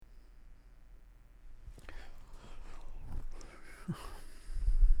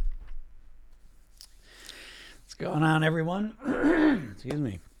Going on, everyone? Excuse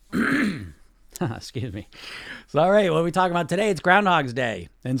me. Excuse me. So, all right, what are we talking about today? It's Groundhog's Day.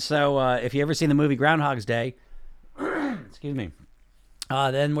 And so if you ever seen the movie Groundhog's Day, excuse me,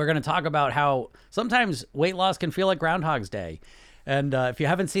 then we're going to talk about how sometimes weight loss can feel like Groundhog's Day. And if you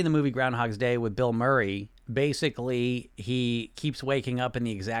haven't seen the movie Groundhog's Day with Bill Murray, basically he keeps waking up in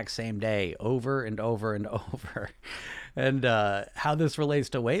the exact same day over and over and over. And how this relates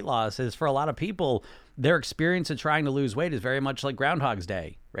to weight loss is, for a lot of people, their experience of trying to lose weight is very much like Groundhog's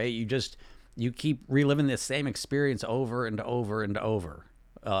Day, right? You keep reliving this same experience over and over and over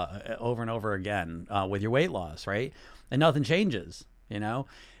and over again with your weight loss, right? And nothing changes, you know?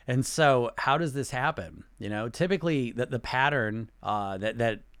 And so how does this happen? You know, typically the pattern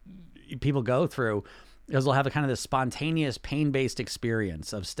that people go through is they'll have a kind of this spontaneous pain-based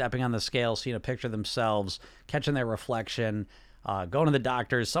experience of stepping on the scale, seeing a picture of themselves, catching their reflection, going to the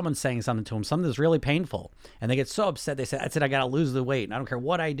doctors, someone saying something to them, something that's really painful. And they get so upset, they say, that's it, I got to lose the weight. And I don't care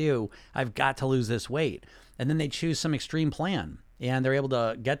what I do, I've got to lose this weight. And then they choose some extreme plan. And they're able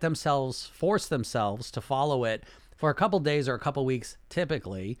to force themselves to follow it for a couple days or a couple weeks,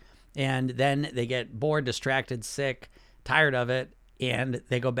 typically. And then they get bored, distracted, sick, tired of it, and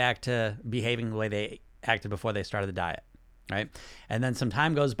they go back to behaving the way they acted before they started the diet, right? And then some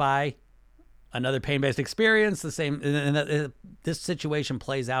time goes by, another pain-based experience, the same, and this situation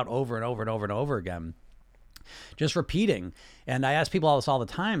plays out over and over and over and over again, just repeating. And I ask people all this all the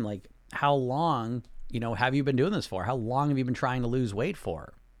time, like, how long, have you been doing this for? How long have you been trying to lose weight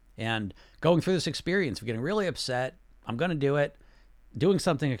for? And going through this experience of getting really upset, I'm going to do it, doing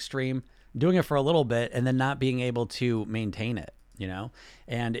something extreme, doing it for a little bit, and then not being able to maintain it.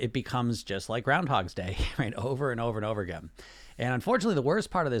 And it becomes just like Groundhog's Day, right? Over and over and over again. And unfortunately, the worst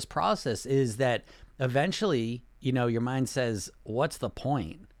part of this process is that eventually, your mind says, what's the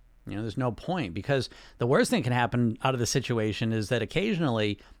point? There's no point, because the worst thing can happen out of the situation is that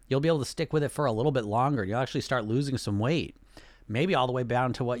occasionally you'll be able to stick with it for a little bit longer. You'll actually start losing some weight, maybe all the way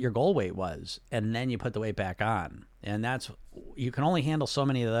down to what your goal weight was. And then you put the weight back on. And you can only handle so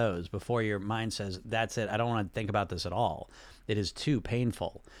many of those before your mind says, that's it. I don't want to think about this at all. It is too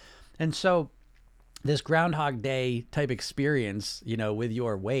painful. And so this Groundhog Day type experience, with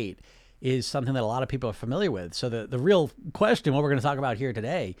your weight is something that a lot of people are familiar with. So the real question, what we're going to talk about here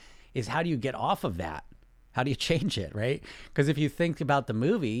today, is how do you get off of that? How do you change it, right? Because if you think about the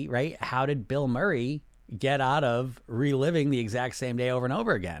movie, right, how did Bill Murray get out of reliving the exact same day over and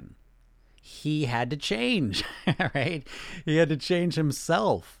over again? He had to change, right? He had to change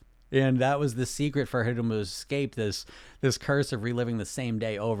himself. And that was the secret for him to escape this curse of reliving the same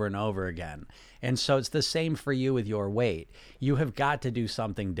day over and over again. And so it's the same for you with your weight. You have got to do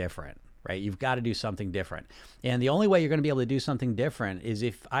something different, right? You've got to do something different. And the only way you're going to be able to do something different is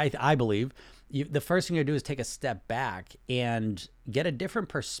if, I believe, the first thing you do is take a step back and get a different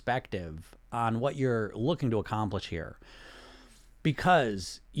perspective on what you're looking to accomplish here.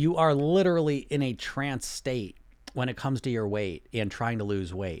 Because you are literally in a trance state when it comes to your weight and trying to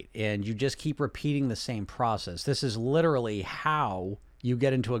lose weight. And you just keep repeating the same process. This is literally how you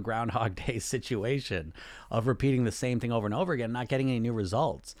get into a Groundhog Day situation of repeating the same thing over and over again, not getting any new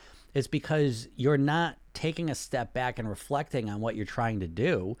results. It's because you're not taking a step back and reflecting on what you're trying to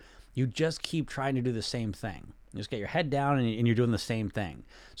do. You just keep trying to do the same thing. You just get your head down and you're doing the same thing.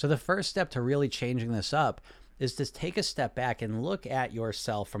 So the first step to really changing this up is to take a step back and look at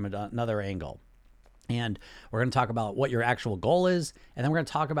yourself from another angle. And we're going to talk about what your actual goal is, and then we're going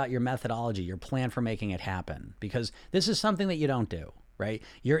to talk about your methodology, your plan for making it happen, because this is something that you don't do, right?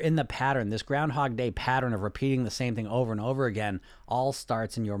 You're in the pattern, this Groundhog Day pattern of repeating the same thing over and over again, all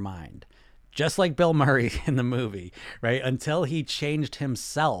starts in your mind. Just like Bill Murray in the movie, right? Until he changed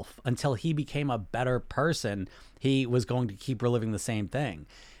himself, until he became a better person, he was going to keep reliving the same thing.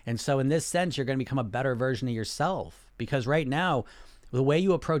 And so in this sense, you're going to become a better version of yourself, because right now, the way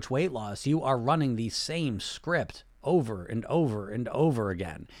you approach weight loss, you are running the same script over and over and over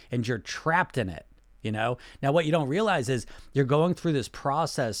again, and you're trapped in it, Now, what you don't realize is you're going through this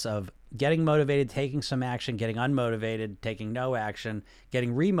process of getting motivated, taking some action, getting unmotivated, taking no action,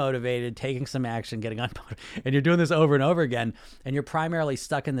 getting remotivated, taking some action, getting unmotivated, and you're doing this over and over again, and you're primarily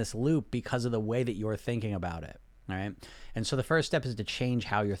stuck in this loop because of the way that you're thinking about it. All right. And so the first step is to change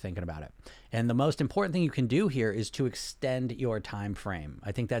how you're thinking about it. And the most important thing you can do here is to extend your time frame.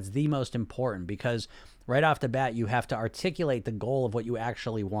 I think that's the most important, because right off the bat, you have to articulate the goal of what you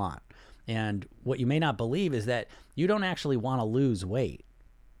actually want. And what you may not believe is that you don't actually want to lose weight,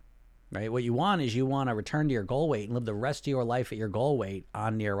 right? What you want is you want to return to your goal weight and live the rest of your life at your goal weight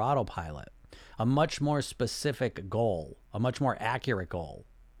on your autopilot. A much more specific goal, a much more accurate goal,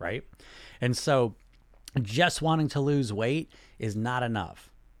 right? And so just wanting to lose weight is not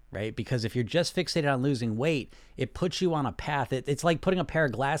enough, right? Because if you're just fixated on losing weight, it puts you on a path. It's like putting a pair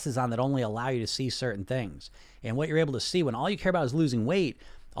of glasses on that only allow you to see certain things. And what you're able to see when all you care about is losing weight,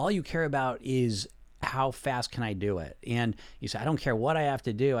 all you care about is how fast can I do it? And you say, I don't care what I have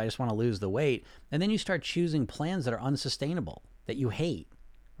to do. I just want to lose the weight. And then you start choosing plans that are unsustainable, that you hate,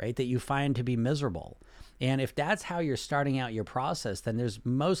 right? That you find to be miserable. And if that's how you're starting out your process, then there's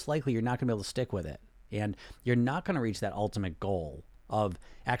most likely you're not going to be able to stick with it. And you're not going to reach that ultimate goal of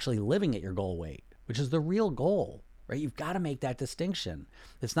actually living at your goal weight, which is the real goal, right? You've got to make that distinction.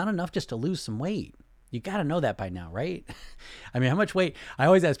 It's not enough just to lose some weight. You got to know that by now, right? I mean, how much weight? I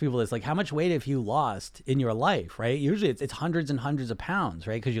always ask people this, like, how much weight have you lost in your life, right? Usually it's hundreds and hundreds of pounds,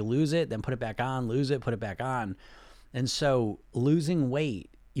 right? Because you lose it, then put it back on, lose it, put it back on. And so losing weight,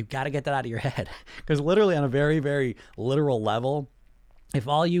 you've got to get that out of your head. Because literally on a very, very literal level, if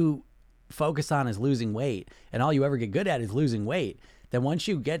all you focus on is losing weight and all you ever get good at is losing weight, then once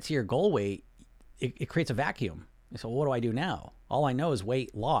you get to your goal weight, it creates a vacuum. So what do I do now? All I know is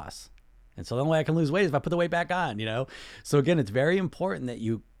weight loss. And so the only way I can lose weight is if I put the weight back on, you know? So again, it's very important that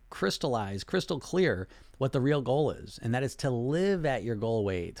you crystallize crystal clear what the real goal is. And that is to live at your goal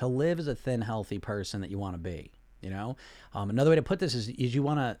weight, to live as a thin, healthy person that you want to be, you know? Another way to put this is you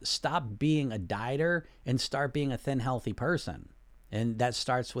want to stop being a dieter and start being a thin, healthy person. And that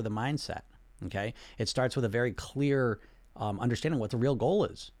starts with a mindset, okay? It starts with a very clear understanding what the real goal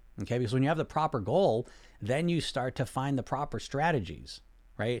is, okay? Because when you have the proper goal, then you start to find the proper strategies,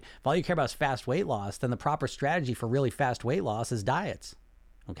 right? If all you care about is fast weight loss, then the proper strategy for really fast weight loss is diets,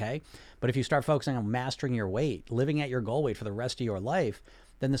 okay? But if you start focusing on mastering your weight, living at your goal weight for the rest of your life,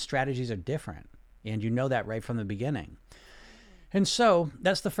 then the strategies are different. And you know that right from the beginning. And so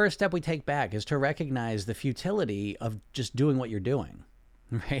that's the first step we take back, is to recognize the futility of just doing what you're doing,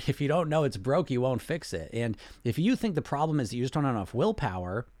 right? If you don't know it's broke, you won't fix it. And if you think the problem is that you just don't have enough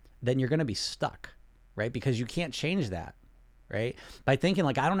willpower, then you're going to be stuck, right? Because you can't change that, right? By thinking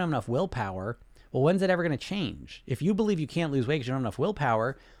like, I don't have enough willpower, well, when's it ever going to change? If you believe you can't lose weight because you don't have enough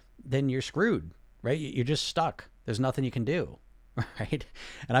willpower, then you're screwed, right? You're just stuck. There's nothing you can do, right?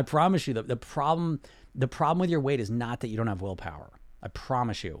 And I promise you that the problem with your weight is not that you don't have willpower. I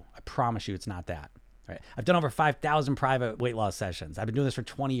promise you it's not that. Right? I've done over 5,000 private weight loss sessions. I've been doing this for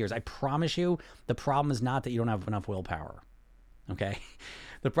 20 years. I promise you the problem is not that you don't have enough willpower. Okay?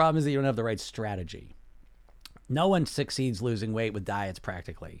 The problem is that you don't have the right strategy. No one succeeds losing weight with diets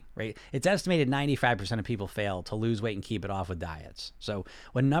practically, right? It's estimated 95% of people fail to lose weight and keep it off with diets. So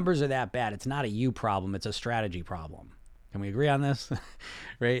when numbers are that bad, it's not a you problem, it's a strategy problem. Can we agree on this?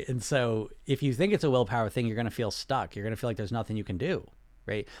 Right? And so if you think it's a willpower thing, you're going to feel stuck. You're going to feel like there's nothing you can do,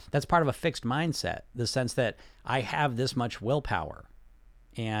 right? That's part of a fixed mindset, the sense that I have this much willpower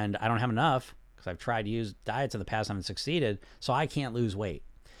and I don't have enough because I've tried to use diets in the past and haven't succeeded, so I can't lose weight.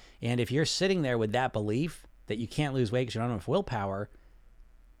 And if you're sitting there with that belief that you can't lose weight because you don't have enough willpower,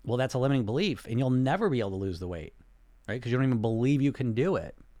 well, that's a limiting belief and you'll never be able to lose the weight, right? Because you don't even believe you can do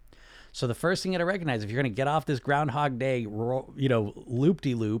it. So the first thing you got to recognize, if you're going to get off this Groundhog Day,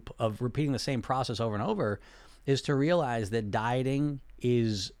 loop-de-loop of repeating the same process over and over, is to realize that dieting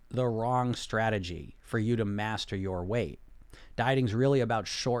is the wrong strategy for you to master your weight. Dieting is really about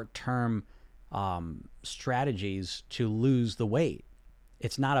short-term strategies to lose the weight.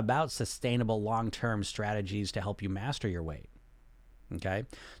 It's not about sustainable long-term strategies to help you master your weight. Okay?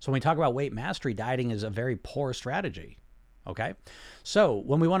 So when we talk about weight mastery, dieting is a very poor strategy. Okay. So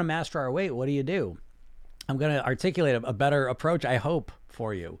when we want to master our weight, what do? I'm going to articulate a better approach, I hope,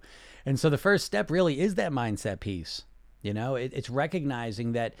 for you. And so the first step really is that mindset piece. You know, it's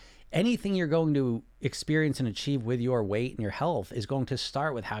recognizing that anything you're going to experience and achieve with your weight and your health is going to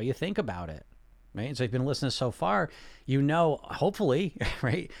start with how you think about it. Right. And so if you've been listening so far, you know, hopefully,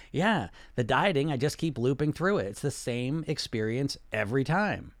 right? Yeah. The dieting, I just keep looping through it. It's the same experience every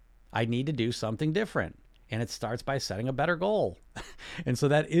time. I need to do something different. And it starts by setting a better goal. And so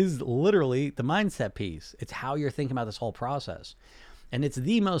that is literally the mindset piece. It's how you're thinking about this whole process. And it's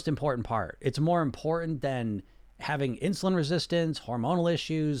the most important part. It's more important than having insulin resistance, hormonal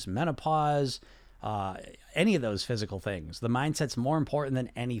issues, menopause, any of those physical things. The mindset's more important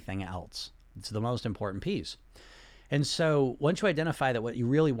than anything else. It's the most important piece. And so once you identify that what you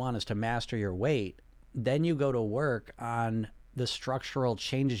really want is to master your weight, then you go to work on the structural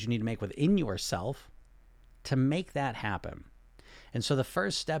changes you need to make within yourself to make that happen. And so the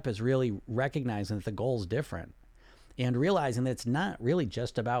first step is really recognizing that the goal is different and realizing that it's not really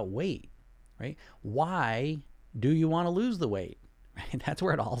just about weight, right? Why do you want to lose the weight? Right? That's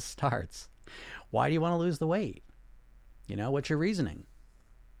where it all starts. Why do you want to lose the weight? You know, what's your reasoning?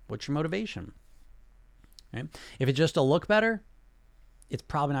 What's your motivation? right? If it's just to look better, it's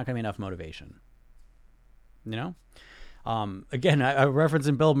probably not going to be enough motivation. You know? Again, I reference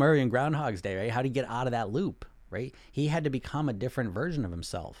in Bill Murray in Groundhog's Day, right? How to get out of that loop, right? He had to become a different version of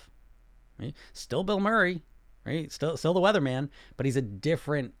himself. Right? Still Bill Murray, right? Still the weatherman, but he's a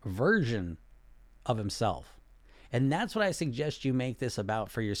different version of himself. And that's what I suggest you make this about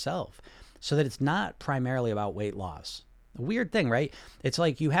for yourself, so that it's not primarily about weight loss. A weird thing, right? It's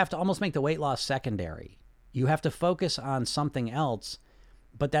like you have to almost make the weight loss secondary. You have to focus on something else,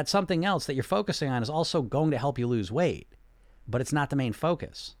 but that something else that you're focusing on is also going to help you lose weight, but it's not the main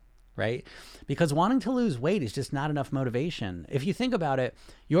focus, right? Because wanting to lose weight is just not enough motivation. If you think about it,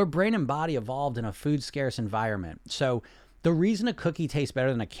 your brain and body evolved in a food scarce environment. So the reason a cookie tastes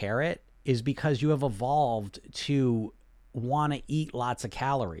better than a carrot is because you have evolved to want to eat lots of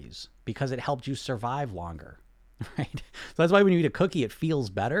calories because it helped you survive longer, right? So that's why when you eat a cookie, it feels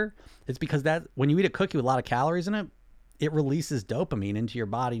better. It's because that when you eat a cookie with a lot of calories in it, it releases dopamine into your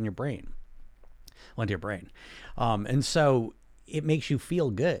body and your brain, well, into your brain. And so it makes you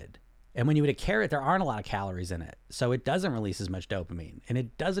feel good. And when you eat a carrot, there aren't a lot of calories in it. So it doesn't release as much dopamine and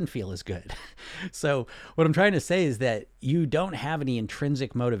it doesn't feel as good. So what I'm trying to say is that you don't have any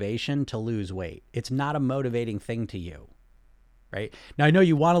intrinsic motivation to lose weight. It's not a motivating thing to you, right? Now, I know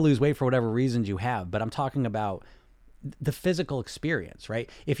you want to lose weight for whatever reasons you have, but I'm talking about the physical experience, right?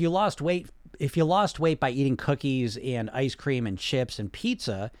 If you lost weight by eating cookies and ice cream and chips and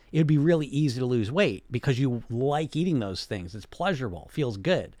pizza, it'd be really easy to lose weight because you like eating those things. It's pleasurable, feels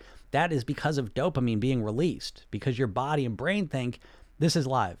good. That is because of dopamine being released, because your body and brain think, this is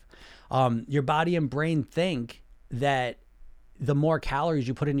live. Your body and brain think that the more calories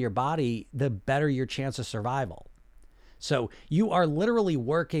you put into your body, the better your chance of survival. So you are literally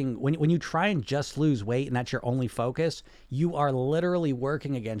working, when you try and just lose weight and that's your only focus, you are literally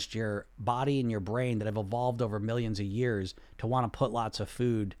working against your body and your brain that have evolved over millions of years to want to put lots of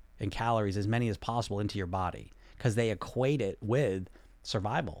food and calories, as many as possible, into your body because they equate it with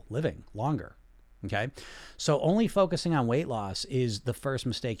survival, living longer. Okay. So only focusing on weight loss is the first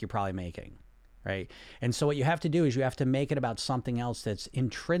mistake you're probably making. Right. And so what you have to do is you have to make it about something else that's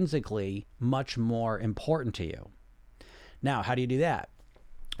intrinsically much more important to you. Now, how do you do that?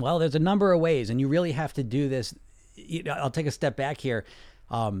 Well, there's a number of ways, and you really have to do this. I'll take a step back here.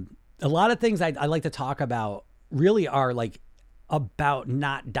 A lot of things I like to talk about really are like about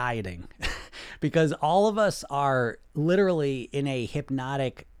not dieting because all of us are literally in a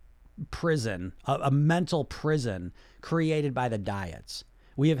hypnotic prison, a mental prison created by the diets.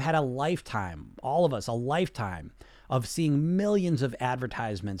 We have had a lifetime, all of us, a lifetime of seeing millions of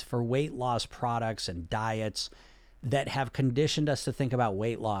advertisements for weight loss products and diets that have conditioned us to think about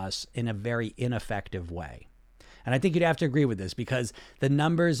weight loss in a very ineffective way. And I think you'd have to agree with this because the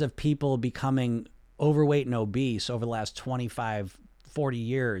numbers of people becoming overweight and obese over the last 25, 40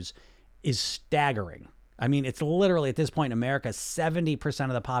 years is staggering. I mean, it's literally at this point in America, 70%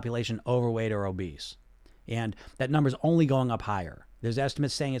 of the population overweight or obese. And that number's only going up higher. There's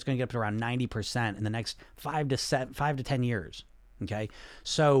estimates saying it's going to get up to around 90% in the next 5 to 10 years. Okay.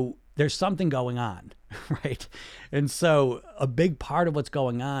 So there's something going on, right? And so a big part of what's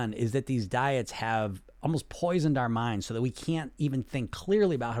going on is that these diets have almost poisoned our minds so that we can't even think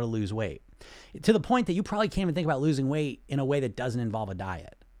clearly about how to lose weight, to the point that you probably can't even think about losing weight in a way that doesn't involve a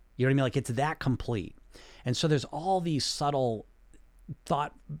diet. You know what I mean? Like it's that complete. And so there's all these subtle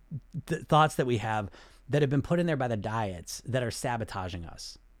thoughts that we have that have been put in there by the diets that are sabotaging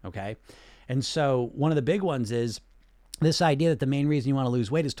us. Okay. And so one of the big ones is this idea that the main reason you want to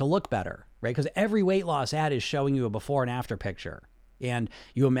lose weight is to look better, right? Because every weight loss ad is showing you a before and after picture. And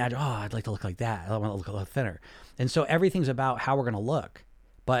you imagine, oh, I'd like to look like that. I want to look a little thinner. And so everything's about how we're going to look.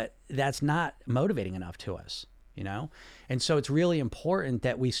 But that's not motivating enough to us, you know? And so it's really important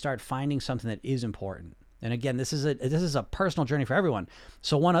that we start finding something that is important. And again, this is a personal journey for everyone.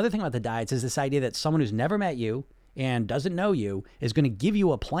 So one other thing about the diets is this idea that someone who's never met you and doesn't know you is going to give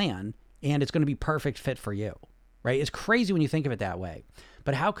you a plan and it's going to be perfect fit for you. Right? It's crazy when you think of it that way.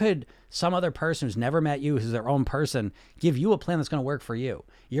 But how could some other person who's never met you, who's their own person, give you a plan that's going to work for you?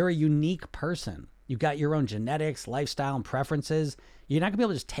 You're a unique person. You've got your own genetics, lifestyle, and preferences. You're not going to be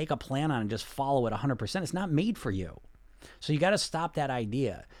able to just take a plan on and just follow it 100%. It's not made for you. So you got to stop that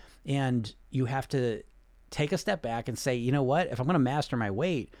idea. And you have to take a step back and say, you know what? If I'm going to master my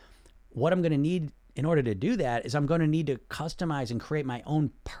weight, what I'm going to need in order to do that is I'm going to need to customize and create my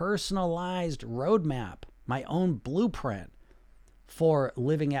own personalized roadmap, my own blueprint for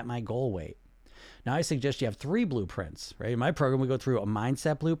living at my goal weight. Now, I suggest you have 3 blueprints, right? In my program, we go through a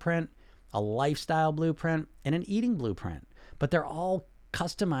mindset blueprint, a lifestyle blueprint, and an eating blueprint. But they're all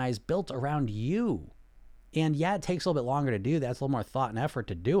customized, built around you. And yeah, it takes a little bit longer to do that. It's a little more thought and effort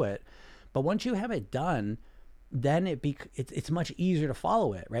to do it. But once you have it done, then it's much easier to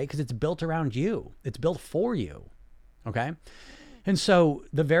follow it, right? Because it's built around you. It's built for you, okay? And so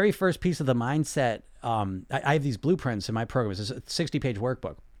the very first piece of the mindset, I have these blueprints in my program. It's a 60-page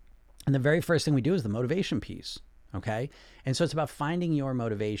workbook. And the very first thing we do is the motivation piece, okay? And so it's about finding your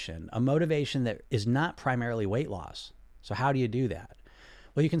motivation, a motivation that is not primarily weight loss. So how do you do that?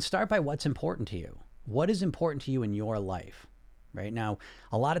 Well, you can start by what's important to you. What is important to you in your life? Right now,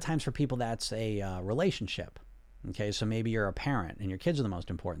 a lot of times for people, that's a relationship. Okay, so maybe you're a parent and your kids are the most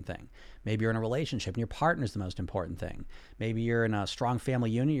important thing. Maybe you're in a relationship and your partner is the most important thing. Maybe you're in a strong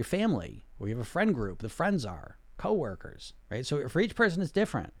family unit, your family, or you have a friend group, the friends are, coworkers, right? So for each person, it's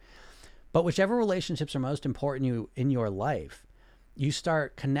different. But whichever relationships are most important to you in your life, you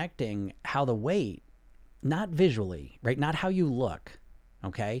start connecting how the weight, not visually, right? Not how you look,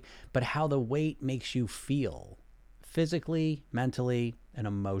 okay? But how the weight makes you feel physically, mentally, and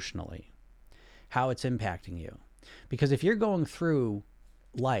emotionally, how it's impacting you. Because if you're going through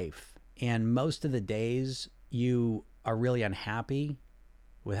life and most of the days you are really unhappy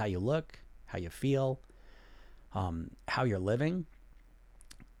with how you look, how you feel, how you're living,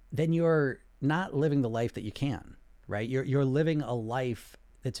 then you're not living the life that you can, right? You're living a life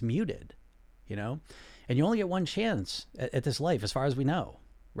that's muted, you know? And you only get one chance at this life, as far as we know,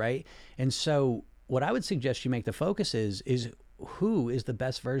 right? And so what I would suggest you make the focus is who is the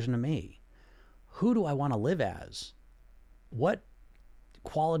best version of me? Who do I want to live as? What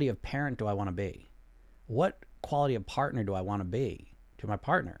quality of parent do I want to be? What quality of partner do I want to be to my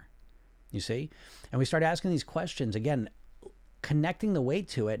partner? You see? And we start asking these questions, again, connecting the weight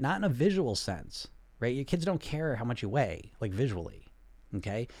to it, not in a visual sense, right? Your kids don't care how much you weigh, like visually,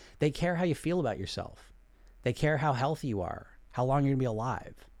 okay? They care how you feel about yourself. They care how healthy you are, how long you're going to be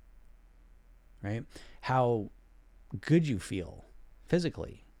alive, right? How good you feel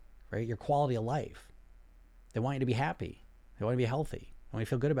physically, right? Your quality of life. They want you to be happy. They want you to be healthy. They want you to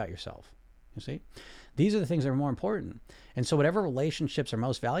feel good about yourself. You see? These are the things that are more important. And so whatever relationships are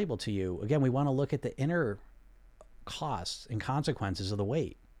most valuable to you, again, we want to look at the inner costs and consequences of the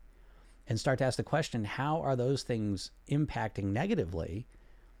weight and start to ask the question, how are those things impacting negatively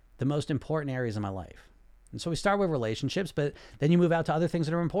the most important areas of my life? And so we start with relationships, but then you move out to other things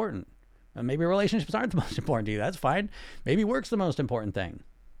that are important. Maybe relationships aren't the most important to you. That's fine. Maybe work's the most important thing,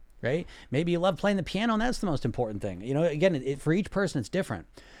 right? Maybe you love playing the piano and that's the most important thing. You know, again, for each person, it's different.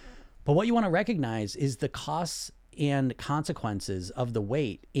 But what you want to recognize is the costs and consequences of the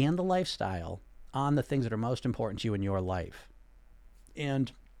weight and the lifestyle on the things that are most important to you in your life. And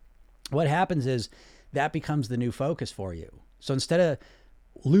what happens is that becomes the new focus for you. So instead of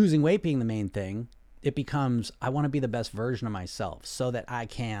losing weight being the main thing, it becomes, I want to be the best version of myself so that I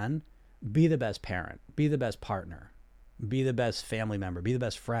can be the best parent, be the best partner, be the best family member, be the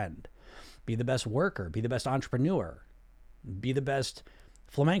best friend, be the best worker, be the best entrepreneur, be the best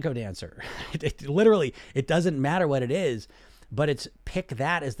flamenco dancer. Literally, it doesn't matter what it is, but it's pick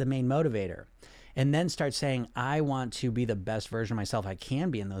that as the main motivator. And then start saying, I want to be the best version of myself I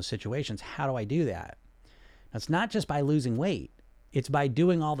can be in those situations. How do I do that? Now, it's not just by losing weight. It's by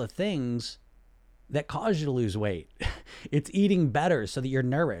doing all the things that cause you to lose weight. It's eating better so that you're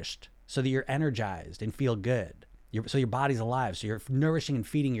nourished, so that you're energized and feel good. So your body's alive, so you're nourishing and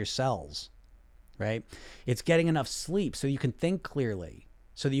feeding your cells, right? It's getting enough sleep so you can think clearly,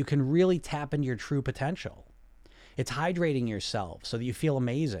 so that you can really tap into your true potential. It's hydrating yourself so that you feel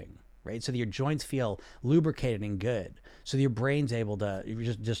amazing, right? So that your joints feel lubricated and good, so that your brain's able to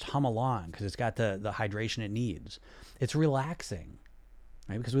just hum along because it's got the hydration it needs. It's relaxing,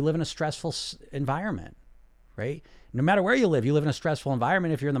 right? Because we live in a stressful environment, right? No matter where you live in a stressful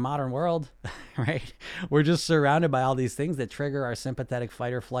environment if you're in the modern world, right? We're just surrounded by all these things that trigger our sympathetic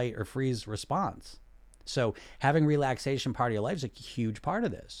fight or flight or freeze response. So having relaxation part of your life is a huge part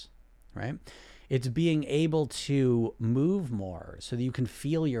of this, right? It's being able to move more so that you can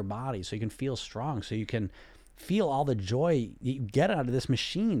feel your body, so you can feel strong, so you can feel all the joy you get out of this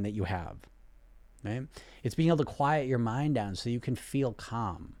machine that you have, right? It's being able to quiet your mind down so you can feel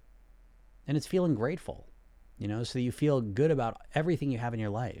calm. And it's feeling grateful, you know, so you feel good about everything you have in your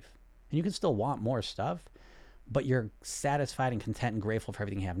life. And you can still want more stuff, but you're satisfied and content and grateful for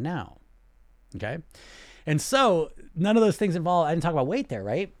everything you have now, okay? And so none of those things involve, I didn't talk about weight there,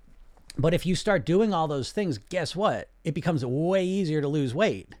 right? But if you start doing all those things, guess what? It becomes way easier to lose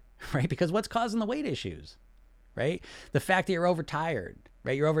weight, right? Because what's causing the weight issues, right? The fact that you're overtired,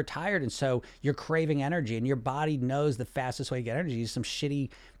 right? You're overtired, and so you're craving energy, and your body knows the fastest way to get energy is some shitty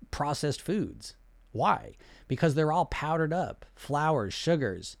processed foods. Why? Because they're all powdered up, flours,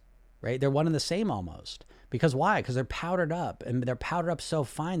 sugars, right? They're one and the same almost. Because why? Because they're powdered up, and they're powdered up so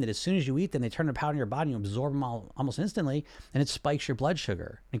fine that as soon as you eat them, they turn to powder in your body, and you absorb them all almost instantly, and it spikes your blood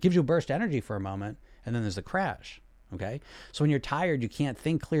sugar. It gives you a burst of energy for a moment, and then there's the crash. Okay? So when you're tired, you can't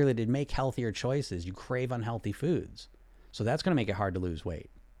think clearly to make healthier choices. You crave unhealthy foods. So that's going to make it hard to lose weight,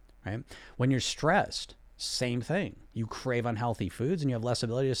 right? When you're stressed, same thing. You crave unhealthy foods, and you have less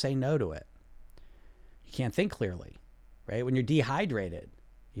ability to say no to it. You can't think clearly, right? When you're dehydrated,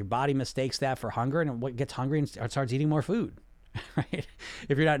 your body mistakes that for hunger, and what gets hungry and starts eating more food, right?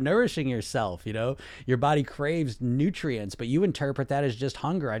 If you're not nourishing yourself, your body craves nutrients, but you interpret that as just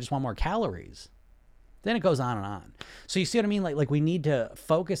hunger. I just want more calories. Then it goes on and on. So you see what I mean? Like we need to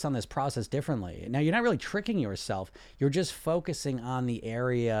focus on this process differently. Now, you're not really tricking yourself. You're just focusing on the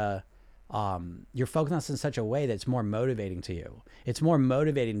area. You're focusing on this in such a way that's more motivating to you. It's more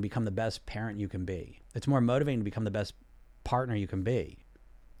motivating to become the best parent you can be. It's more motivating to become the best partner you can be.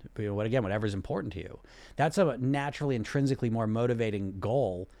 Whatever's important to you. That's a naturally, intrinsically more motivating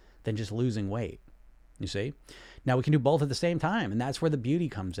goal than just losing weight. You see? Now we can do both at the same time, and that's where the beauty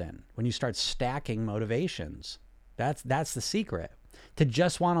comes in. When you start stacking motivations, that's the secret. To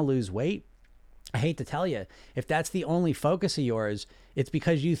just want to lose weight, I hate to tell you, if that's the only focus of yours, it's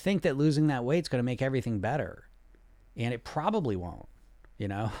because you think that losing that weight is going to make everything better, and it probably won't.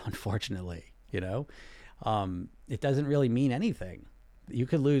 Unfortunately, it doesn't really mean anything.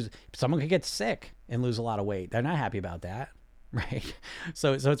 Someone could get sick and lose a lot of weight. They're not happy about that, right?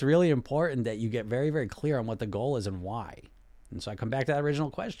 So it's really important that you get very, very clear on what the goal is and why. And so I come back to that original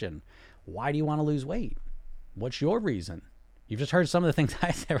question. Why do you want to lose weight? What's your reason? You've just heard some of the things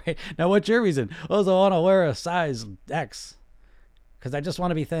I said, right? Now, what's your reason? I want to wear a size X because I just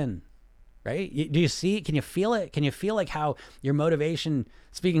want to be thin, right? Do you see it? Can you feel it? Can you feel like how your motivation,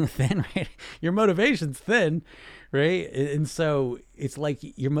 speaking of thin, right? Your motivation's thin, right? And so it's like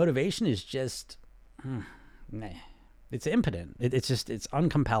your motivation is just, it's impotent. It's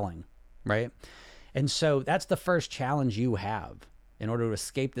uncompelling, right? And so that's the first challenge you have in order to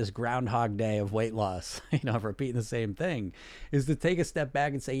escape this Groundhog Day of weight loss, of repeating the same thing, is to take a step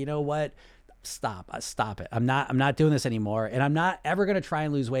back and say, you know what? Stop it. I'm not doing this anymore. And I'm not ever going to try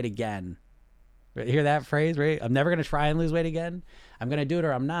and lose weight again. You hear that phrase, right? I'm never going to try and lose weight again. I'm going to do it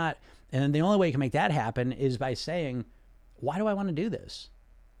or I'm not. And then the only way you can make that happen is by saying, why do I want to do this?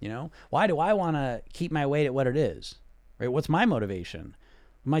 Why do I want to keep my weight at what it is? Right? What's my motivation?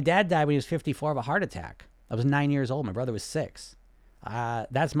 My dad died when he was 54 of a heart attack. I was 9 years old. My brother was 6.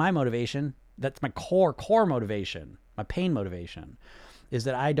 That's my motivation. That's my core motivation. My pain motivation is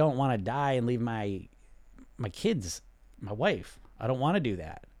that I don't want to die and leave my kids, my wife. I don't want to do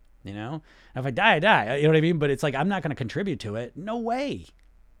that. If I die, I die. You know what I mean? But it's like, I'm not going to contribute to it. No way.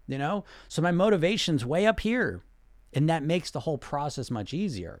 So my motivation's way up here, and that makes the whole process much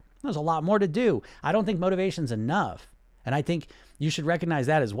easier. There's a lot more to do. I don't think motivation's enough. And I think you should recognize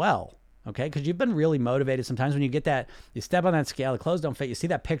that as well. Okay. Because you've been really motivated sometimes when you get that, you step on that scale, the clothes don't fit. You see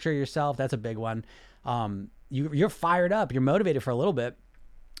that picture of yourself. That's a big one. You're fired up. You're motivated for a little bit,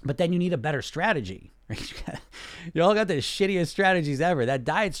 but then you need a better strategy. You all got the shittiest strategies ever. That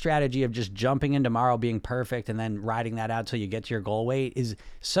diet strategy of just jumping in tomorrow, being perfect, and then riding that out till you get to your goal weight is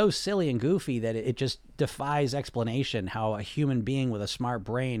so silly and goofy that it just defies explanation how a human being with a smart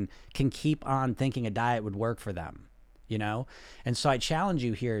brain can keep on thinking a diet would work for them, And so I challenge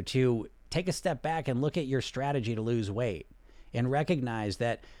you here to take a step back and look at your strategy to lose weight and recognize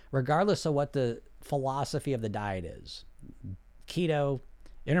that regardless of what the philosophy of the diet is, keto,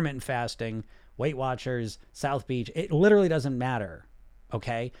 intermittent fasting, Weight Watchers, South Beach, it literally doesn't matter,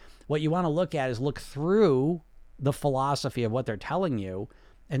 okay? What you want to look at is look through the philosophy of what they're telling you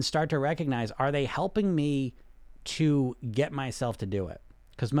and start to recognize, are they helping me to get myself to do it?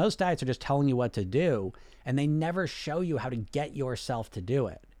 Because most diets are just telling you what to do, and they never show you how to get yourself to do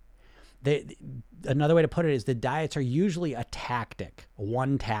it. Another way to put it is the diets are usually a tactic,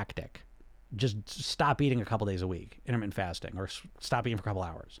 one tactic. Just stop eating a couple days a week, intermittent fasting, or stop eating for a couple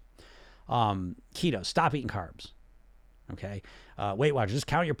hours. Keto, stop eating carbs. Okay. Weight Watchers, just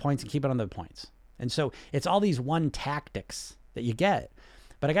count your points and keep it on the points. And so it's all these one tactics that you get.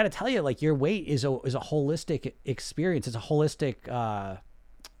 But I got to tell you, like, your weight is a holistic experience. It's a holistic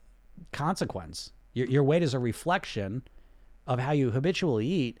consequence. Your weight is a reflection of how you habitually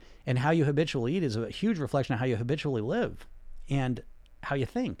eat, and how you habitually eat is a huge reflection of how you habitually live and how you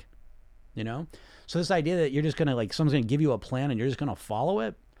think, So this idea that you're just going to, someone's going to give you a plan and you're just going to follow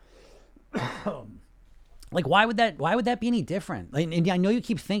it. Why would that be any different? And I know you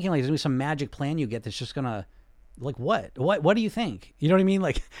keep thinking there's going to be some magic plan you get that's just going to, what do you think? You know what I mean?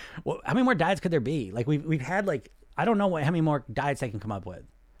 How many more diets could there be? We've had I don't know how many more diets they can come up with.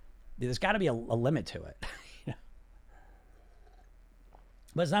 There's got to be a limit to it.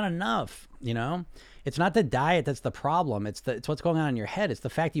 but it's not enough, you know? It's not the diet that's the problem. It's what's going on in your head. It's the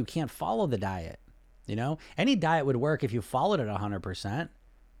fact that you can't follow the diet, you know? Any diet would work if you followed it 100%,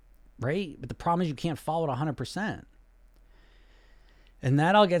 right? But the problem is you can't follow it 100%. And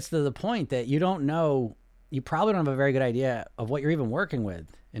that all gets to the point that you don't know, you probably don't have a very good idea of what you're even working with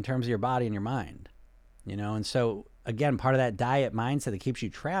in terms of your body and your mind, you know? And so, again, part of that diet mindset that keeps you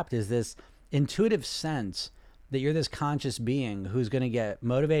trapped is this intuitive sense that you're this conscious being who's going to get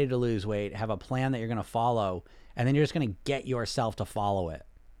motivated to lose weight, have a plan that you're going to follow, and then you're just going to get yourself to follow it.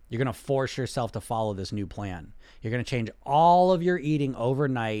 You're going to force yourself to follow this new plan. You're going to change all of your eating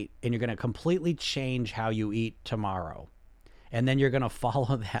overnight, and you're going to completely change how you eat tomorrow. And then you're going to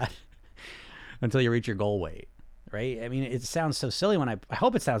follow that until you reach your goal weight, right? I mean, it sounds so silly when I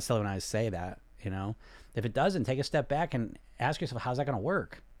hope it sounds silly when I say that, you know? If it doesn't, take a step back and ask yourself, how's that going to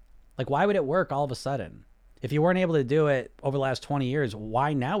work? Like, why would it work all of a sudden? If you weren't able to do it over the last 20 years,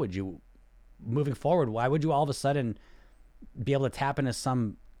 why now would you, moving forward, why would you all of a sudden be able to tap into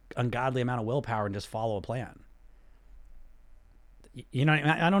some ungodly amount of willpower and just follow a plan? You know,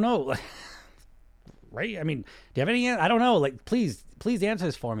 I don't know. Right? I mean, do you have any, I don't know. Like, please answer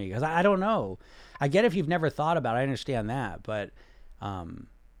this for me, because I don't know. I get if you've never thought about it, I understand that. But now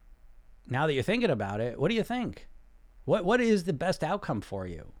that you're thinking about it, what do you think? What is the best outcome for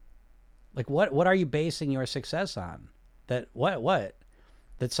you? Like, what are you basing your success on? That what?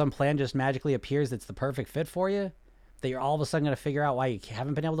 That some plan just magically appears that's the perfect fit for you? That you're all of a sudden going to figure out why you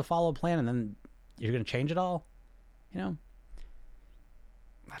haven't been able to follow a plan, and then you're going to change it all? You know?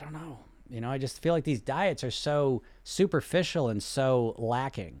 I don't know. You know, I just feel like these diets are so superficial and so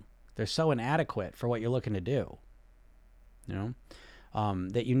lacking. They're so inadequate for what you're looking to do. You know?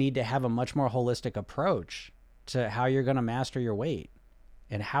 That you need to have a much more holistic approach to how you're going to master your weight.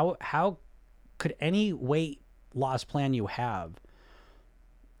 And how could any weight loss plan you have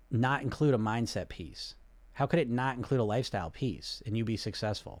not include a mindset piece? How could it not include a lifestyle piece and you be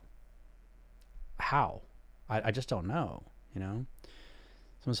successful? How? I just don't know, you know?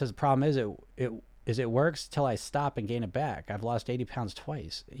 Someone says the problem is it works till I stop and gain it back. I've lost 80 pounds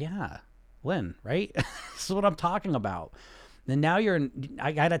twice. Yeah, Lynn, right? This is what I'm talking about. And now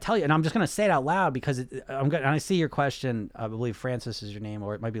I got to tell you, and I'm just going to say it out loud because I see your question. I believe Francis is your name,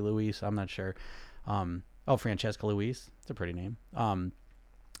 or it might be Luis. I'm not sure. Francesca Luis. It's a pretty name.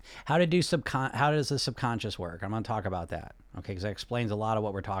 How does the subconscious work? I'm going to talk about that. Okay. Cause that explains a lot of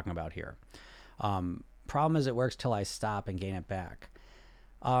what we're talking about here. Problem is it works till I stop and gain it back.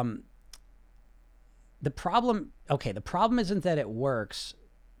 The problem isn't that it works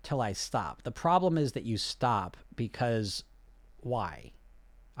till I stop. The problem is that you stop because why?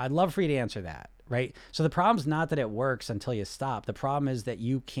 I'd love for you to answer that, right? So the problem's not that it works until you stop. The problem is that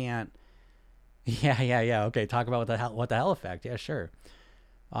you can't. Yeah. Okay. Talk about what the hell effect. Yeah, sure.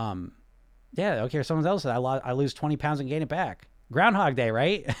 Yeah. Okay. Someone else said I lose 20 pounds and gain it back. Groundhog Day,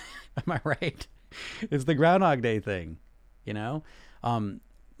 right? Am I right? It's the Groundhog Day thing, you know?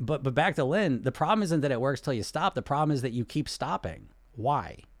 But back to Lynn, the problem isn't that it works till you stop. The problem is that you keep stopping.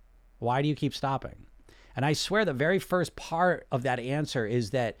 Why? Why do you keep stopping? And I swear the very first part of that answer is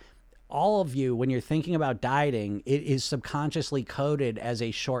that all of you, when you're thinking about dieting, it is subconsciously coded as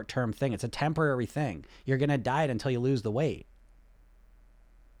a short-term thing. It's a temporary thing. You're going to diet until you lose the weight.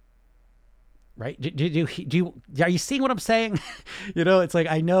 Right? Are you seeing what I'm saying? You know, it's like,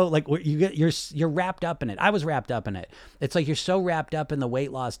 I know, like you're wrapped up in it. I was wrapped up in it. It's like you're so wrapped up in the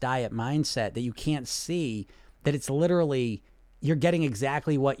weight loss diet mindset that you can't see that it's literally, you're getting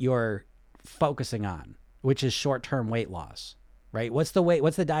exactly what you're focusing on, which is short-term weight loss, right? What's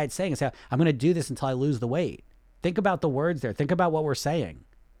the diet saying? It's, I'm going to do this until I lose the weight. Think about the words there. Think about what we're saying,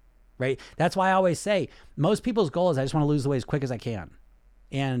 right? That's why I always say most people's goal is I just want to lose the weight as quick as I can.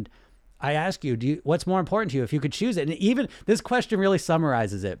 And I ask you, what's more important to you if you could choose it? And even this question really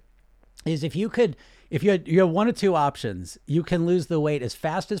summarizes it, is if you have one of two options, you can lose the weight as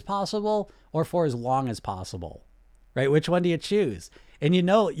fast as possible or for as long as possible, right? Which one do you choose? And you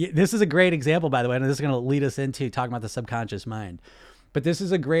know, this is a great example, by the way, and this is going to lead us into talking about the subconscious mind. But this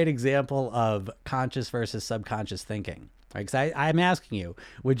is a great example of conscious versus subconscious thinking. Right? Because I'm asking you,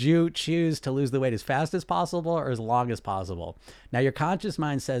 would you choose to lose the weight as fast as possible or as long as possible? Now, your conscious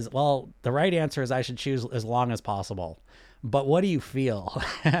mind says, well, the right answer is I should choose as long as possible. But what do you feel?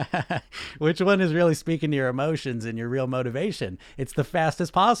 Which one is really speaking to your emotions and your real motivation? It's the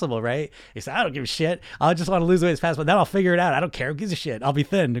fastest possible, right? You say, I don't give a shit. I just want to lose weight as fast, but then I'll figure it out. I don't care. Who gives a shit? I'll be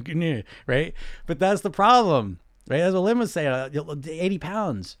thin, right? But that's the problem, right? That's what Lynn was saying, 80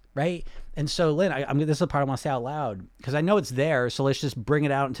 pounds, right? And so, Lynn, this is the part I want to say out loud because I know it's there. So let's just bring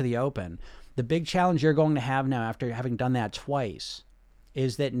it out into the open. The big challenge you're going to have now after having done that twice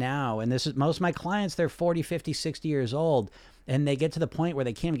is that now, and this is most of my clients, they're 40, 50, 60 years old, and they get to the point where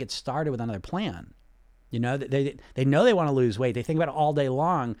they can't even get started with another plan. You know, they know they want to lose weight. They think about it all day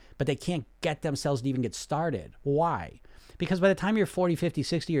long, but they can't get themselves to even get started. Why? Because by the time you're 40, 50,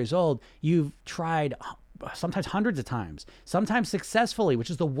 60 years old, you've tried sometimes hundreds of times, sometimes successfully, which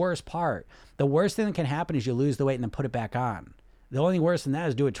is the worst part. The worst thing that can happen is you lose the weight and then put it back on. The only thing worse than that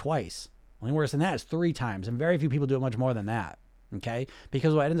is do it twice. The only worse than that is 3 times. And very few people do it much more than that. Okay?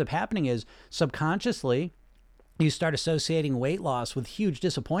 Because what ends up happening is subconsciously, you start associating weight loss with huge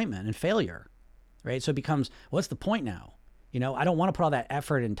disappointment and failure, right? So it becomes, what's the point now? You know, I don't want to put all that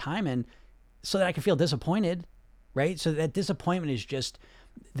effort and time in so that I can feel disappointed, right? So that disappointment is just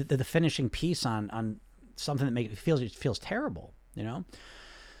the finishing piece on something that makes it feels terrible, you know?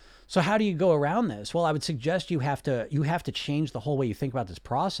 So how do you go around this? Well, I would suggest you have to change the whole way you think about this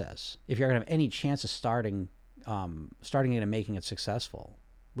process if you're going to have any chance of starting it and making it successful,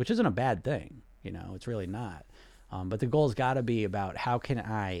 which isn't a bad thing, you know, it's really not. But the goal's got to be about how can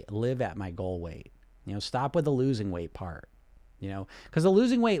I live at my goal weight? You know, stop with the losing weight part, you know, because the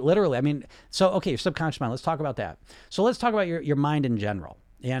losing weight literally, I mean, so, okay, your subconscious mind, let's talk about that. So let's talk about your mind in general.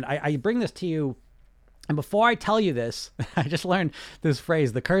 And I bring this to you. And before I tell you this, I just learned this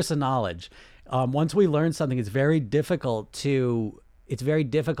phrase, the curse of knowledge. Once we learn something, it's very difficult to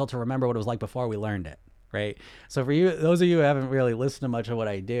remember what it was like before we learned it, right? So for you, those of you who haven't really listened to much of what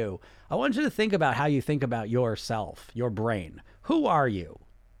I do, I want you to think about how you think about yourself, your brain. Who are you?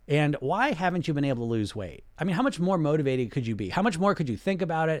 And why haven't you been able to lose weight? I mean, how much more motivated could you be? How much more could you think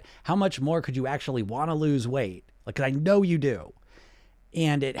about it? How much more could you actually want to lose weight? Like, 'cause I know you do.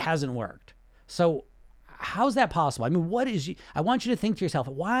 And it hasn't worked. So how's that possible? I mean, I want you to think to yourself,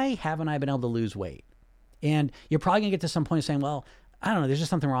 why haven't I been able to lose weight? And you're probably gonna get to some point saying, well, I don't know, there's just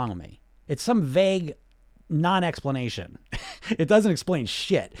something wrong with me. It's some vague non-explanation. It doesn't explain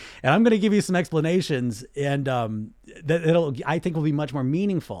shit. And I'm going to give you some explanations, and that I think will be much more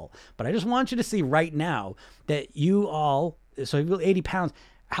meaningful. But I just want you to see right now that you all, so you've got 80 pounds,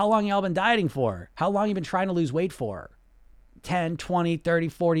 how long y'all been dieting for? How long you been trying to lose weight for? 10, 20, 30,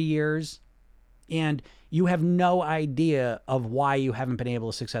 40 years? And you have no idea of why you haven't been able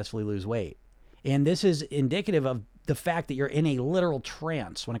to successfully lose weight. And this is indicative of the fact that you're in a literal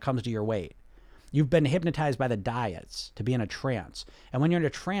trance when it comes to your weight. You've been hypnotized by the diets to be in a trance. And when you're in a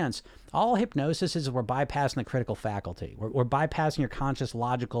trance, all hypnosis is we're bypassing the critical faculty. We're bypassing your conscious,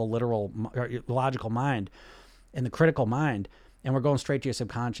 logical, logical mind and the critical mind, and we're going straight to your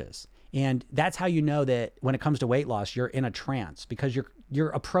subconscious. And that's how you know that when it comes to weight loss, you're in a trance, because you're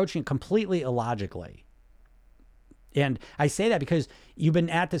approaching it completely illogically. And I say that because you've been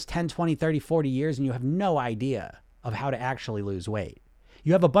at this 10, 20, 30, 40 years, and you have no idea of how to actually lose weight.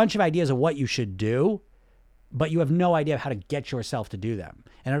 You have a bunch of ideas of what you should do, but you have no idea how to get yourself to do them.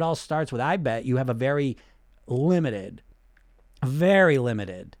 And it all starts with, I bet you have a very limited,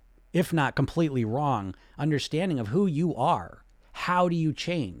 if not completely wrong, understanding of who you are. How do you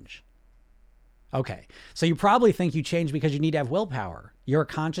change? Okay, so you probably think you change because you need to have willpower. You're a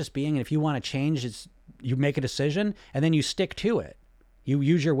conscious being, and if you want to change, you make a decision, and then you stick to it. You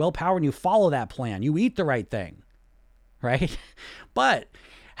use your willpower, and you follow that plan. You eat the right thing, right? But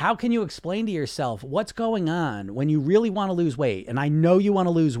how can you explain to yourself what's going on when you really want to lose weight? And I know you want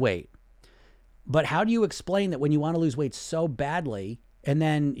to lose weight, but how do you explain that when you want to lose weight so badly, and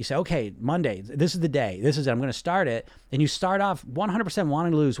then you say, okay, Monday, this is the day, this is it, I'm going to start it, and you start off 100%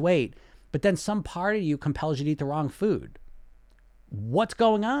 wanting to lose weight, but then some part of you compels you to eat the wrong food. What's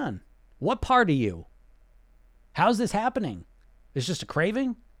going on? What part of you? How's this happening? It's just a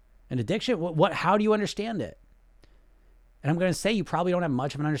craving? An addiction? How do you understand it? And I'm going to say you probably don't have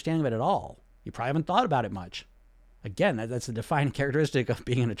much of an understanding of it at all. You probably haven't thought about it much. Again, that's the defining characteristic of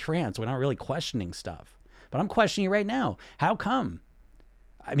being in a trance. We're not really questioning stuff. But I'm questioning you right now. How come?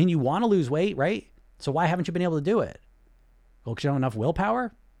 I mean, you want to lose weight, right? So why haven't you been able to do it? Well, because you don't have enough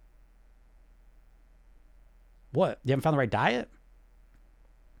willpower? What? You haven't found the right diet?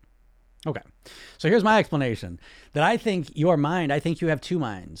 Okay. So here's my explanation. That I think your mind, I think you have 2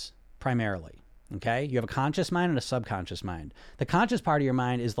 minds, primarily. Okay? You have a conscious mind and a subconscious mind. The conscious part of your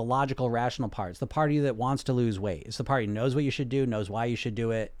mind is the logical, rational part. It's the part of you that wants to lose weight. It's the part who knows what you should do, knows why you should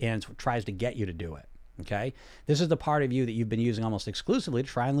do it, and tries to get you to do it. Okay? This is the part of you that you've been using almost exclusively to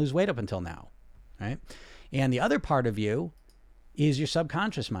try and lose weight up until now. Right? And the other part of you is your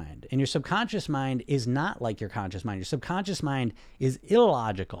subconscious mind. And your subconscious mind is not like your conscious mind. Your subconscious mind is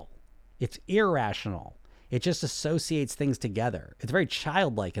illogical. It's irrational. It just associates things together. It's very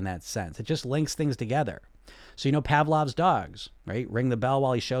childlike in that sense. It just links things together. So you know Pavlov's dogs, right? Ring the bell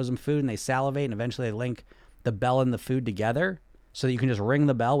while he shows them food, and they salivate, and eventually they link the bell and the food together. so that you can just ring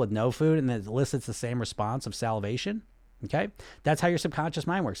the bell with no food and it elicits the same response of salivation. Okay. That's how your subconscious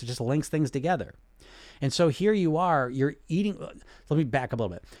mind works. It just links things together. And so here you are, you're eating. Let me back up a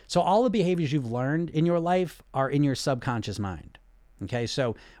little bit. So all the behaviors you've learned in your life are in your subconscious mind. Okay.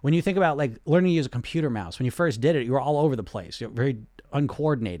 So when you think about like learning to use a computer mouse, when you first did it, you were all over the place. You're very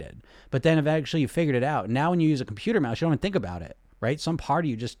uncoordinated, but then eventually you figured it out. Now, when you use a computer mouse, you don't even think about it, right? Some part of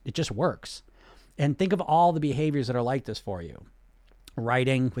you it just works. And think of all the behaviors that are like this for you.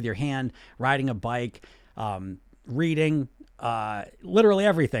 Writing with your hand, riding a bike, reading, literally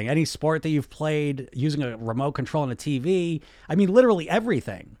everything, any sport that you've played, using a remote control on a TV. I mean, literally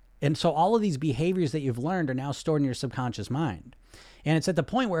everything. And so all of these behaviors that you've learned are now stored in your subconscious mind. And it's at the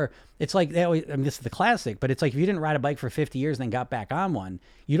point where it's like, they always, I mean, this is the classic, but it's like if you didn't ride a bike for 50 years and then got back on one,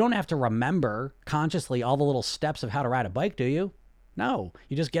 you don't have to remember consciously all the little steps of how to ride a bike, do you? No,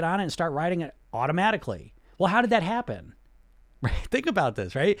 you just get on it and start riding it automatically. Well, how did that happen? Right? Think about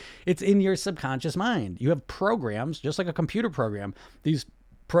this, right? It's in your subconscious mind. You have programs, just like a computer program. These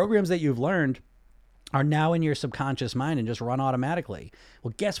programs that you've learned are now in your subconscious mind and just run automatically.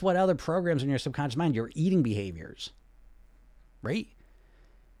 Well, guess what other programs in your subconscious mind? Your eating behaviors, right?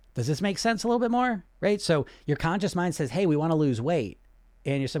 Does this make sense a little bit more? Right? So your conscious mind says, hey, we want to lose weight.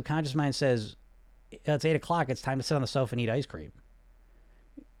 And your subconscious mind says, it's 8 o'clock. It's time to sit on the sofa and eat ice cream.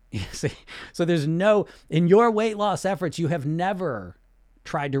 You see? So there's no, in your weight loss efforts, you have never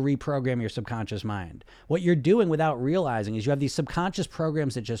tried to reprogram your subconscious mind. What you're doing without realizing is you have these subconscious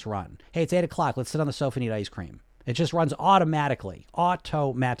programs that just run. Hey, it's 8 o'clock. Let's sit on the sofa and eat ice cream. It just runs automatically.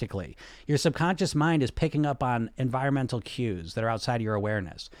 Your subconscious mind is picking up on environmental cues that are outside of your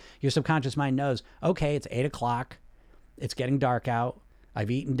awareness. Your subconscious mind knows, okay, it's 8 o'clock. It's getting dark out.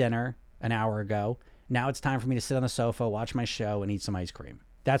 I've eaten dinner an hour ago. Now it's time for me to sit on the sofa, watch my show, and eat some ice cream.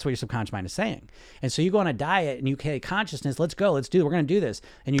 That's what your subconscious mind is saying. And so you go on a diet and you carry consciousness, let's go, we're going to do this.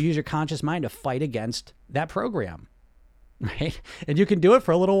 And you use your conscious mind to fight against that program, right? And you can do it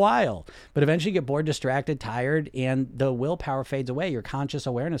for a little while, but eventually you get bored, distracted, tired, and the willpower fades away. Your conscious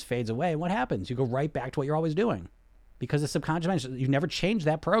awareness fades away. And what happens? You go right back to what you're always doing because the subconscious mind, you've never changed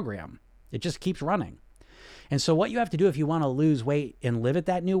that program. It just keeps running. And so what you have to do if you want to lose weight and live at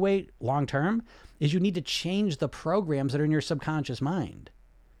that new weight long-term is you need to change the programs that are in your subconscious mind.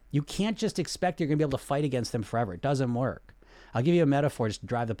 You can't just expect you're going to be able to fight against them forever. It doesn't work. I'll give you a metaphor just to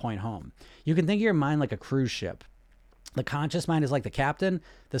drive the point home. You can think of your mind like a cruise ship. The conscious mind is like the captain.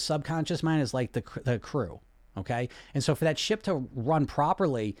 The subconscious mind is like the crew, okay? And so for that ship to run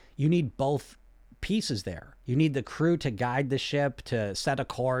properly, you need both pieces there. You need the crew to guide the ship, to set a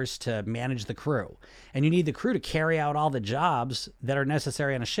course, to manage the crew. And you need the crew to carry out all the jobs that are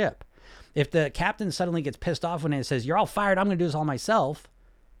necessary on a ship. If the captain suddenly gets pissed off when it says, you're all fired, I'm going to do this all myself,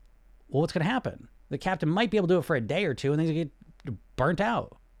 well, what's going to happen? The captain might be able to do it for a day or two and then you get burnt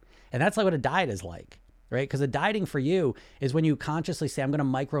out. And that's like what a diet is like, right? Because the dieting for you is when you consciously say, I'm going to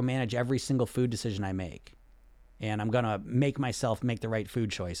micromanage every single food decision I make. And I'm going to make myself make the right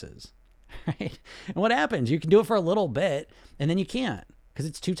food choices, right? And what happens? You can do it for a little bit and then you can't because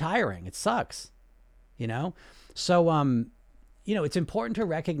it's too tiring. It sucks, you know? So, it's important to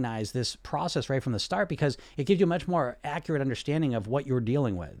recognize this process right from the start because it gives you a much more accurate understanding of what you're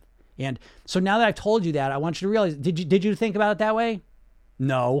dealing with. And so now that I've told you that, I want you to realize, did you think about it that way?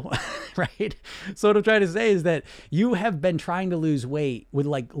 No, right? So what I'm trying to say is that you have been trying to lose weight with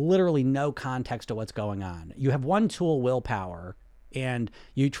like literally no context to what's going on. You have one tool, willpower, and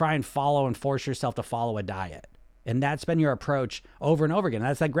you try and follow and force yourself to follow a diet. And that's been your approach over and over again.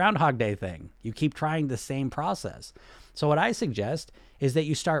 That's that Groundhog Day thing. You keep trying the same process. So what I suggest is that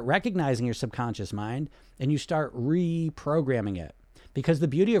you start recognizing your subconscious mind and you start reprogramming it. Because the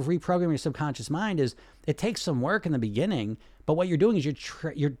beauty of reprogramming your subconscious mind is it takes some work in the beginning, but what you're doing is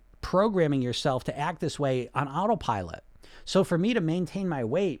you're programming yourself to act this way on autopilot. So for me to maintain my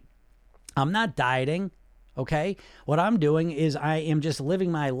weight, I'm not dieting, okay? What I'm doing is I am just living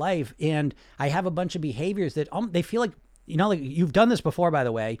my life and I have a bunch of behaviors that they feel like, like you've done this before, by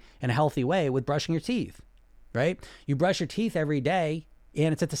the way, in a healthy way with brushing your teeth, right? You brush your teeth every day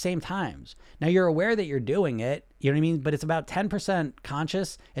and it's at the same times. Now you're aware that you're doing it, you know what I mean? But it's about 10%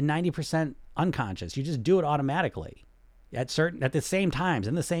 conscious and 90% unconscious. You just do it automatically at the same times,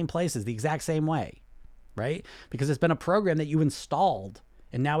 in the same places, the exact same way, right? Because it's been a program that you installed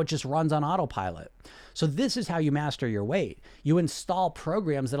and now it just runs on autopilot. So this is how you master your weight. You install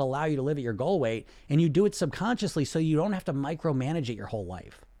programs that allow you to live at your goal weight and you do it subconsciously so you don't have to micromanage it your whole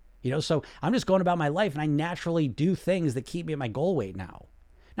life. So I'm just going about my life and I naturally do things that keep me at my goal weight now.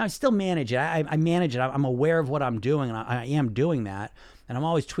 Now I still manage it. I manage it. I'm aware of what I'm doing and I am doing that. and I'm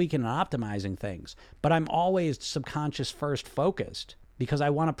always tweaking and optimizing things, but I'm always subconscious first focused because I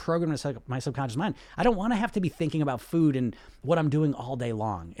want to program my subconscious mind. I don't want to have to be thinking about food and what I'm doing all day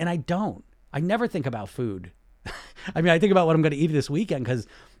long. And I don't. I never think about food. I mean, I think about what I'm going to eat this weekend because,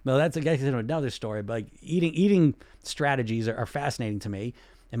 well, that's another story. But like eating strategies are fascinating to me.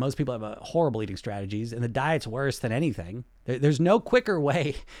 And most people have horrible eating strategies, and the diet's worse than anything. There's no quicker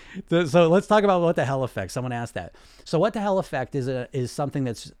way. So let's talk about what the hell effect. Someone asked that. So what the hell effect is something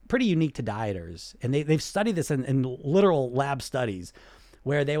that's pretty unique to dieters. And they've studied this in literal lab studies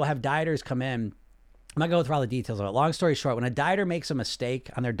where they will have dieters come in. I'm not going through all the details of it. Long story short, when a dieter makes a mistake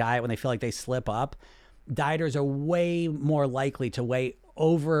on their diet, when they feel like they slip up, dieters are way more likely to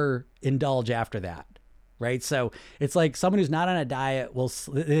overindulge after that. Right. So it's like someone who's not on a diet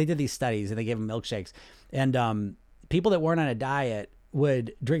they did these studies and they gave them milkshakes, and people that weren't on a diet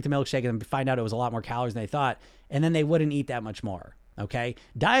would drink the milkshake and find out it was a lot more calories than they thought. And then they wouldn't eat that much more. Okay.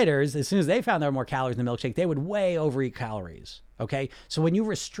 Dieters, as soon as they found there were more calories in the milkshake, they would way overeat calories. Okay. So when you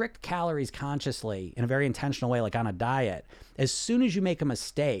restrict calories consciously in a very intentional way, like on a diet, as soon as you make a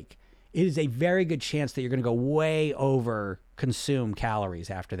mistake, it is a very good chance that you're going to go way over consume calories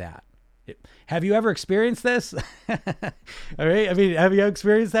after that. Have you ever experienced this? All right. I mean, have you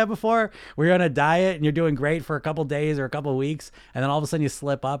experienced that before where you're on a diet and you're doing great for a couple days or a couple weeks, and then all of a sudden you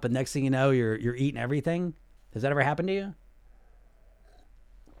slip up and next thing you know, you're eating everything? Has that ever happened to you?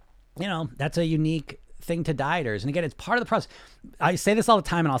 You know, that's a unique thing to dieters. And again, it's part of the process. I say this all the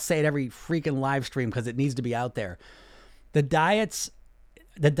time and I'll say it every freaking live stream because it needs to be out there. The diets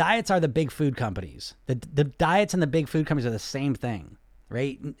are the big food companies. The diets and the big food companies are the same thing.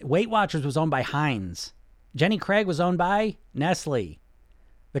 Right? Weight Watchers was owned by Heinz. Jenny Craig was owned by Nestle.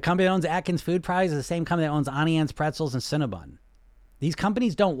 The company that owns Atkins Food Products is the same company that owns Auntie Anne's Pretzels and Cinnabon. These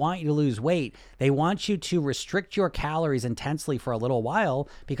companies don't want you to lose weight. They want you to restrict your calories intensely for a little while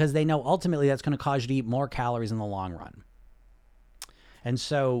because they know ultimately that's going to cause you to eat more calories in the long run. And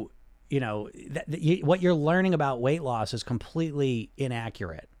so, you know, what you're learning about weight loss is completely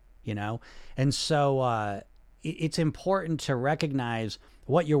inaccurate, you know? And so, it's important to recognize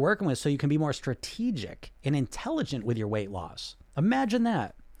what you're working with so you can be more strategic and intelligent with your weight loss. Imagine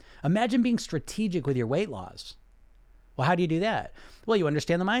that. Imagine being strategic with your weight loss. Well, how do you do that? Well, you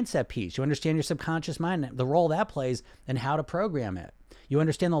understand the mindset piece. You understand your subconscious mind, the role that plays, and how to program it. You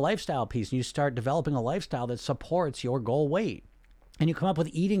understand the lifestyle piece, and you start developing a lifestyle that supports your goal weight. And you come up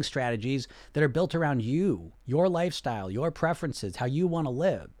with eating strategies that are built around you, your lifestyle, your preferences, how you want to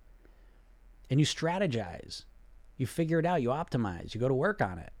live. And you strategize. You figure it out, you optimize, you go to work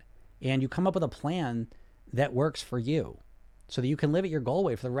on it, and you come up with a plan that works for you so that you can live at your goal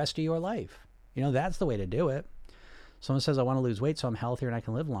weight for the rest of your life. You know, that's the way to do it. Someone says, I want to lose weight so I'm healthier and I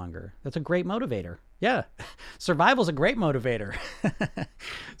can live longer. That's a great motivator. Yeah. Survival's a great motivator.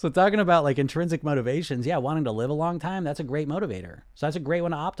 So talking about like intrinsic motivations, yeah, wanting to live a long time, that's a great motivator. So that's a great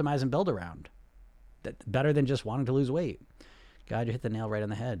one to optimize and build around. That's better than just wanting to lose weight. God, you hit the nail right on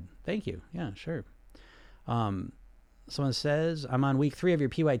the head. Thank you. Yeah, sure. Someone says, I'm on week 3 of your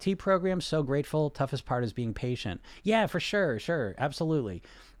PYT program. So grateful. Toughest part is being patient. Yeah, for sure. Sure. Absolutely.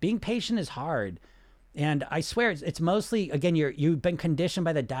 Being patient is hard. And I swear it's mostly, again, you've been conditioned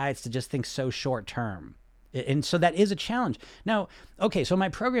by the diets to just think so short term. And so that is a challenge. Now, okay, so in my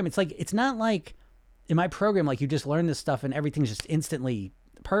program, it's not like in my program, like you just learn this stuff and everything's just instantly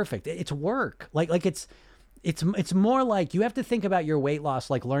perfect. It's work. Like it's more like you have to think about your weight loss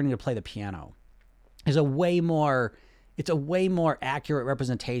like learning to play the piano. It's a way more accurate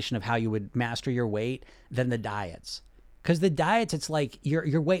representation of how you would master your weight than the diets. Because the diets, it's like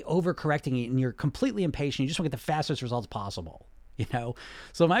you're way overcorrecting it and you're completely impatient. You just want to get the fastest results possible, you know?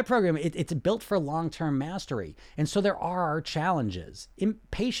 So my program, it's built for long-term mastery. And so there are challenges.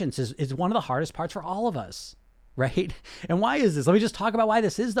 Impatience is one of the hardest parts for all of us, right? And why is this? Let me just talk about why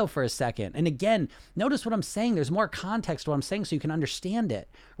this is though for a second. And again, notice what I'm saying. There's more context to what I'm saying so you can understand it.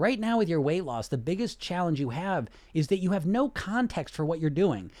 Right now with your weight loss, the biggest challenge you have is that you have no context for what you're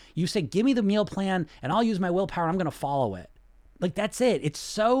doing. You say, give me the meal plan and I'll use my willpower and I'm going to follow it. Like that's it. It's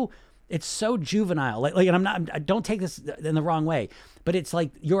so juvenile. Like, and I don't take this in the wrong way, but it's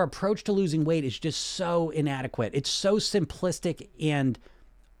like your approach to losing weight is just so inadequate. It's so simplistic and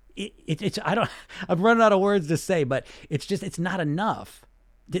I'm running out of words to say, but it's not enough.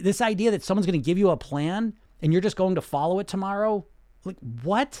 This idea that someone's going to give you a plan and you're just going to follow it tomorrow. Like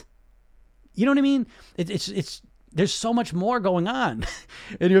what? You know what I mean? There's so much more going on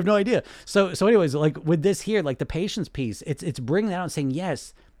and you have no idea. So anyways, like with this here, like the patience piece, it's bringing that out and saying,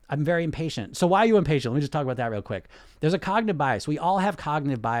 yes, I'm very impatient. So why are you impatient? Let me just talk about that real quick. There's a cognitive bias. We all have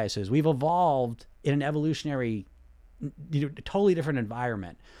cognitive biases. We've evolved in an evolutionary totally different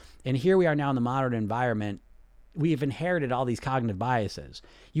environment. And here we are now in the modern environment. We've inherited all these cognitive biases.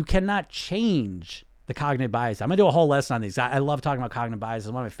 You cannot change the cognitive bias. I'm going to do a whole lesson on these. I love talking about cognitive biases.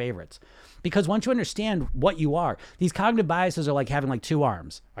 It's one of my favorites. Because once you understand what you are, these cognitive biases are like having like two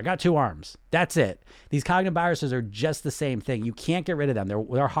arms. I got two arms. That's it. These cognitive biases are just the same thing. You can't get rid of them.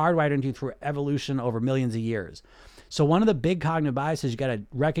 They're hardwired into you through evolution over millions of years. So one of the big cognitive biases you got to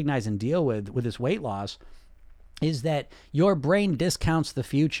recognize and deal with this weight loss is that your brain discounts the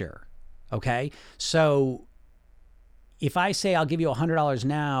future. Okay? So if I say I'll give you $100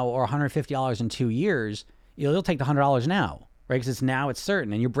 now or $150 in 2 years, you'll take the $100 now, right? Because it's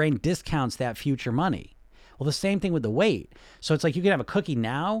certain, and your brain discounts that future money. Well, the same thing with the weight. So it's like you can have a cookie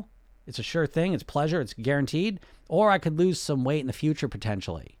now. It's a sure thing. It's pleasure. It's guaranteed. Or I could lose some weight in the future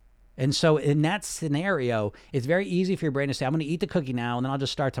potentially. And so in that scenario, it's very easy for your brain to say, I'm going to eat the cookie now, and then I'll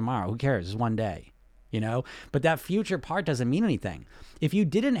just start tomorrow. Who cares? It's one day. But that future part doesn't mean anything. If you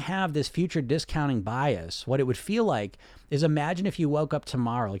didn't have this future discounting bias, what it would feel like is, imagine if you woke up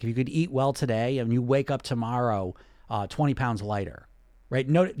tomorrow, like if you could eat well today and you wake up tomorrow 20 pounds lighter, right?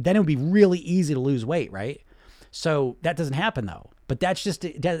 Then it would be really easy to lose weight, right? So that doesn't happen though. But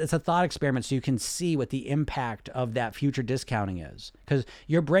it's a thought experiment so you can see what the impact of that future discounting is. Because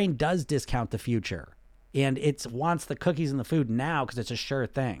your brain does discount the future, and it wants the cookies and the food now because it's a sure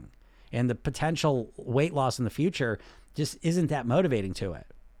thing. And the potential weight loss in the future just isn't that motivating to it.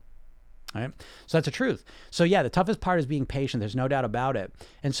 All right. So that's the truth. So yeah, the toughest part is being patient. There's no doubt about it.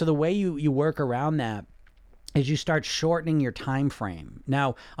 And so the way you work around that is you start shortening your time frame.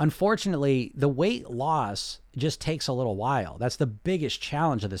 Now, unfortunately, the weight loss just takes a little while. That's the biggest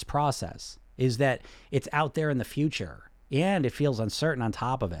challenge of this process, is that it's out there in the future and it feels uncertain on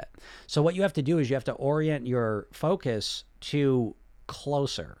top of it. So what you have to do is you have to orient your focus to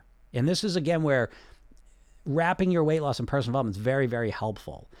closer. And this is, again, where wrapping your weight loss and personal development is very, very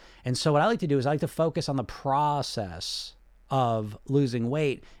helpful. And so what I like to do is I like to focus on the process of losing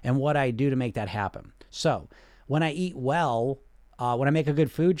weight and what I do to make that happen. So when I eat well, when I make a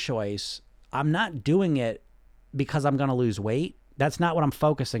good food choice, I'm not doing it because I'm going to lose weight. That's not what I'm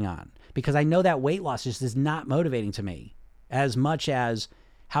focusing on, because I know that weight loss just is not motivating to me as much as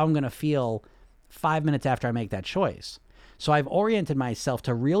how I'm going to feel 5 minutes after I make that choice. So I've oriented myself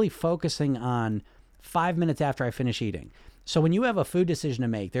to really focusing on 5 minutes after I finish eating. So when you have a food decision to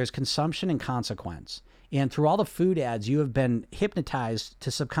make, there's consumption and consequence. And through all the food ads, you have been hypnotized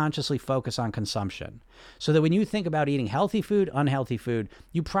to subconsciously focus on consumption. So that when you think about eating healthy food, unhealthy food,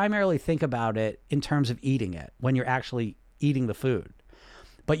 you primarily think about it in terms of eating it when you're actually eating the food.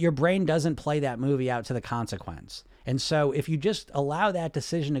 But your brain doesn't play that movie out to the consequence. And so if you just allow that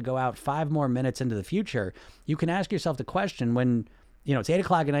decision to go out 5 more minutes into the future, you can ask yourself the question when, it's 8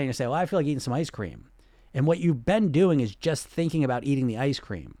 o'clock at night and you say, well, I feel like eating some ice cream. And what you've been doing is just thinking about eating the ice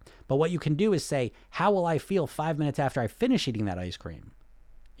cream. But what you can do is say, how will I feel 5 minutes after I finish eating that ice cream?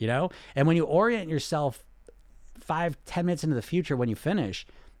 And when you orient yourself 5-10 minutes into the future when you finish,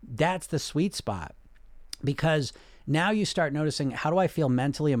 that's the sweet spot. Because now you start noticing, how do I feel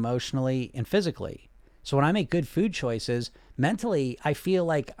mentally, emotionally, and physically? So when I make good food choices, mentally, I feel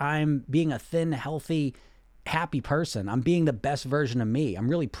like I'm being a thin, healthy, happy person. I'm being the best version of me. I'm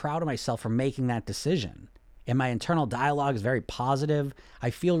really proud of myself for making that decision. And my internal dialogue is very positive. I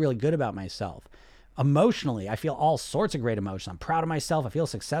feel really good about myself. Emotionally, I feel all sorts of great emotions. I'm proud of myself. I feel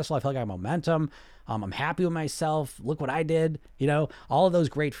successful. I feel like I have momentum. I'm happy with myself. Look what I did. All of those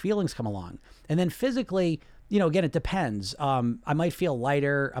great feelings come along. And then physically, again, it depends. I might feel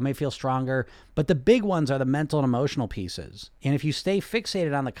lighter. I might feel stronger. But the big ones are the mental and emotional pieces. And if you stay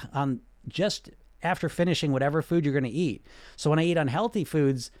fixated on just after finishing whatever food you're going to eat. So when I eat unhealthy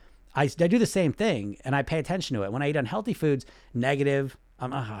foods, I do the same thing, and I pay attention to it. When I eat unhealthy foods, negative,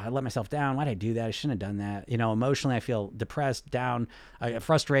 I let myself down. Why did I do that? I shouldn't have done that. Emotionally, I feel depressed, down,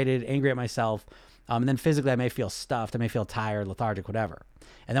 frustrated, angry at myself. And then physically, I may feel stuffed. I may feel tired, lethargic, whatever.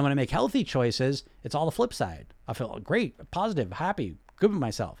 And then when I make healthy choices, it's all the flip side. I feel great, positive, happy, good with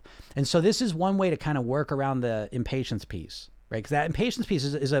myself. And so this is one way to kind of work around the impatience piece, right? Because that impatience piece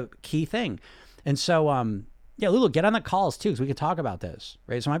is a key thing. And so, Lulu, get on the calls too, because we could talk about this,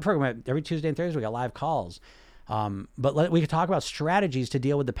 right? So my program, every Tuesday and Thursday, we got live calls. But we could talk about strategies to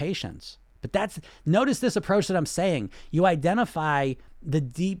deal with the patients. But notice this approach that I'm saying. You identify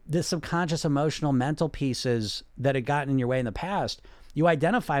the subconscious, emotional, mental pieces that had gotten in your way in the past. You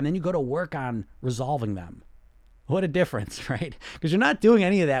identify them, then you go to work on resolving them. What a difference, right? Because you're not doing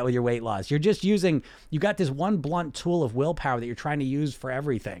any of that with your weight loss. You're just you got this one blunt tool of willpower that you're trying to use for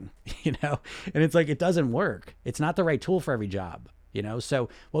everything, And it's like, it doesn't work. It's not the right tool for every job. So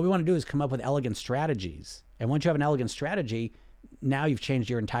what we want to do is come up with elegant strategies. And once you have an elegant strategy, now you've changed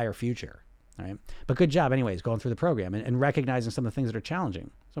your entire future. All right. But good job anyways, going through the program and recognizing some of the things that are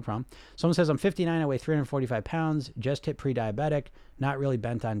challenging. No problem. Someone says, I'm 59, I weigh 345 pounds, just hit pre-diabetic, not really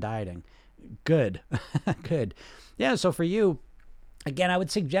bent on dieting. Good. Good. Yeah. So for you, again, I would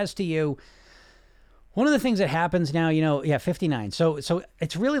suggest to you, one of the things that happens now, 59. So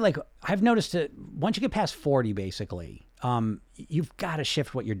it's really like, I've noticed that once you get past 40, basically, you've got to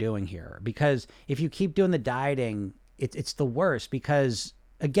shift what you're doing here, because if you keep doing the dieting, it's the worst, because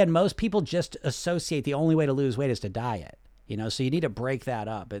again, most people just associate the only way to lose weight is to diet, so you need to break that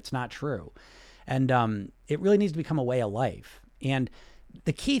up. It's not true. And, it really needs to become a way of life. And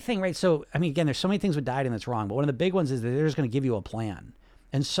the key thing, right? So, again, there's so many things with dieting that's wrong, but one of the big ones is that they're just going to give you a plan.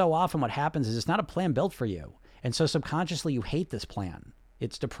 And so often what happens is it's not a plan built for you. And so subconsciously you hate this plan.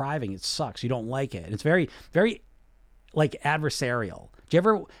 It's depriving. It sucks. You don't like it. It's very, very like adversarial. Do you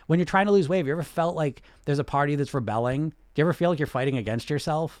ever, when you're trying to lose weight, have you ever felt like there's a party that's rebelling? Do you ever feel like you're fighting against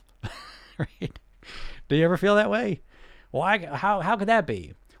yourself? Right? Do you ever feel that way? Why? How could that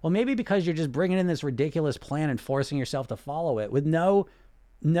be? Well, maybe because you're just bringing in this ridiculous plan and forcing yourself to follow it with no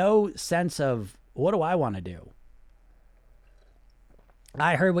sense of, what do I want to do?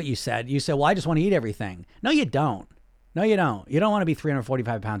 I heard what you said. You said, well, I just want to eat everything. No, you don't. No, you don't. You don't want to be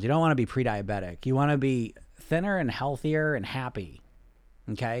 345 pounds. You don't want to be pre-diabetic. You want to be thinner and healthier and happy.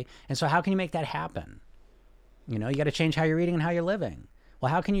 Okay? And so how can you make that happen? You got to change how you're eating and how you're living.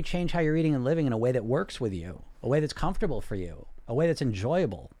 Well, how can you change how you're eating and living in a way that works with you? A way that's comfortable for you? A way that's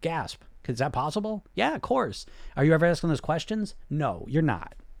enjoyable? Gasp. Is that possible? Yeah, of course. Are you ever asking those questions? No, you're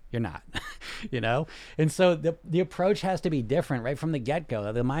not. You're not, And so the approach has to be different right from the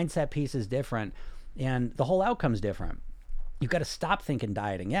get-go. The mindset piece is different and the whole outcome's different. You've got to stop thinking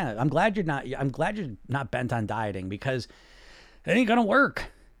dieting. Yeah, I'm glad you're not bent on dieting, because it ain't going to work,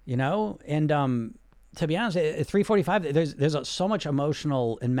 And to be honest, at 345, there's so much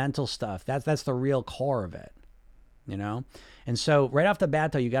emotional and mental stuff. That's the real core of it, And so right off the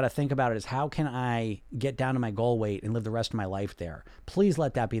bat, though, you got to think about it as, how can I get down to my goal weight and live the rest of my life there? Please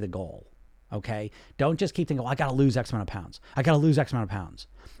let that be the goal. Okay. Don't just keep thinking, I got to lose X amount of pounds. I got to lose X amount of pounds.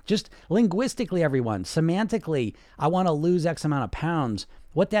 Just linguistically, everyone, semantically, I want to lose X amount of pounds.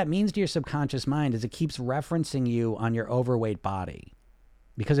 What that means to your subconscious mind is it keeps referencing you on your overweight body.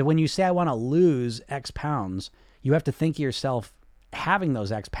 Because when you say, I want to lose X pounds, you have to think of yourself having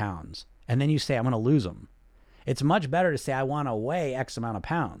those X pounds. And then you say, I'm going to lose them. It's much better to say, I want to weigh X amount of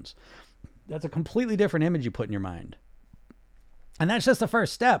pounds. That's a completely different image you put in your mind. And that's just the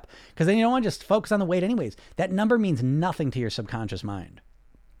first step, because then you don't want to just focus on the weight anyways. That number means nothing to your subconscious mind.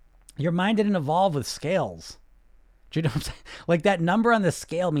 Your mind didn't evolve with scales. Do you know what I'm saying? Like, that number on the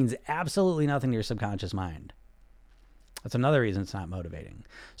scale means absolutely nothing to your subconscious mind. That's another reason it's not motivating.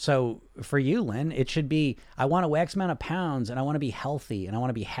 So for you, Lynn, it should be, I want to weigh X amount of pounds, and I want to be healthy, and I want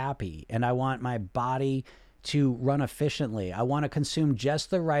to be happy, and I want my body to run efficiently. I want to consume just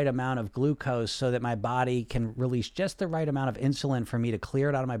the right amount of glucose so that my body can release just the right amount of insulin for me to clear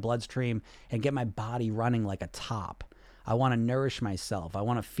it out of my bloodstream and get my body running like a top. I want to nourish myself. I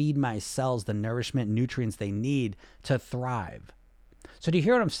want to feed my cells the nourishment and nutrients they need to thrive. So do you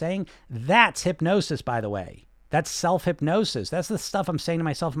hear what I'm saying? That's hypnosis, by the way. That's self-hypnosis. That's the stuff I'm saying to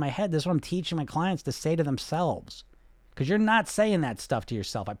myself in my head. This is what I'm teaching my clients to say to themselves. Because you're not saying that stuff to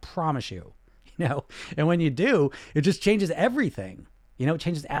yourself, I promise you. And when you do, it just changes everything. It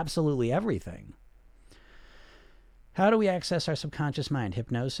changes absolutely everything. How do we access our subconscious mind?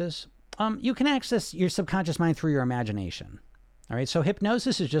 Hypnosis. You can access your subconscious mind through your imagination. All right. So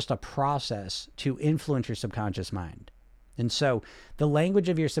hypnosis is just a process to influence your subconscious mind. And so the language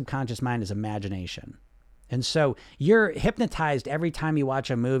of your subconscious mind is imagination. And so you're hypnotized every time you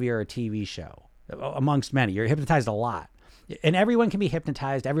watch a movie or a TV show, amongst many. You're hypnotized a lot. And everyone can be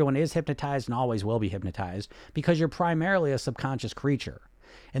hypnotized. Everyone is hypnotized and always will be hypnotized, because you're primarily a subconscious creature.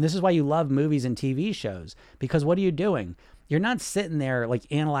 And this is why you love movies and TV shows, because what are you doing? You're not sitting there like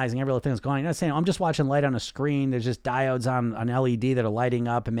analyzing every little thing that's going on. You're not saying, I'm just watching light on a screen. There's just diodes on an LED that are lighting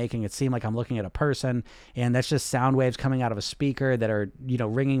up and making it seem like I'm looking at a person. And that's just sound waves coming out of a speaker that are,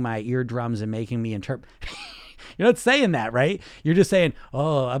 ringing my eardrums and making me interpret. You're not saying that, right? You're just saying,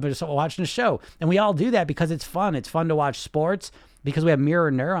 oh, I'm just watching a show. And we all do that because it's fun. It's fun to watch sports because we have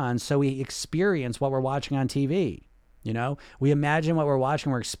mirror neurons. So we experience what we're watching on TV. We imagine what we're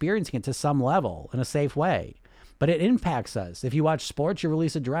watching. We're experiencing it to some level in a safe way. But it impacts us. If you watch sports, you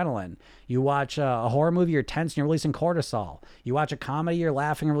release adrenaline. You watch a horror movie, you're tense and you're releasing cortisol. You watch a comedy, you're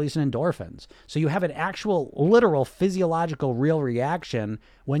laughing and releasing endorphins. So you have an actual, literal, physiological, real reaction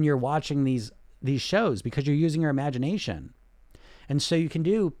when you're watching these shows because you're using your imagination. And so you can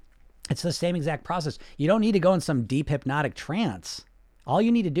do, it's the same exact process. You don't need to go in some deep hypnotic trance. All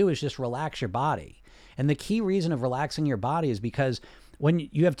you need to do is just relax your body. And the key reason of relaxing your body is because when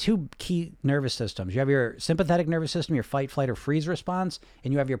you have two key nervous systems, you have your sympathetic nervous system, your fight, flight, or freeze response,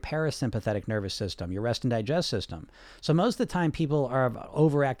 and you have your parasympathetic nervous system, your rest and digest system. So most of the time people are of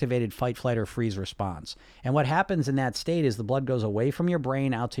overactivated fight, flight, or freeze response. And what happens in that state is the blood goes away from your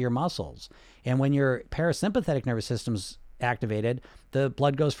brain out to your muscles. And when your parasympathetic nervous system's activated, the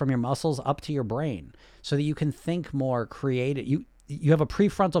blood goes from your muscles up to your brain so that you can think more creative. You have a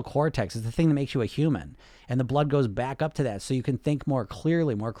prefrontal cortex. It's the thing that makes you a human. And the blood goes back up to that so you can think more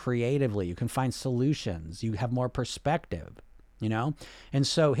clearly, more creatively. You can find solutions. You have more perspective, you know? And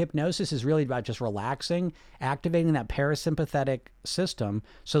so hypnosis is really about just relaxing, activating that parasympathetic system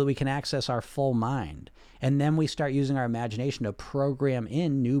so that we can access our full mind. And then we start using our imagination to program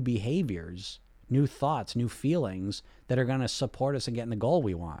in new behaviors, new thoughts, new feelings that are going to support us in getting the goal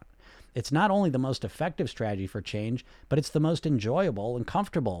we want. It's not only the most effective strategy for change, but it's the most enjoyable and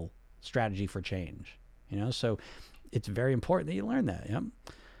comfortable strategy for change. You know, so it's very important that you learn that. Yep.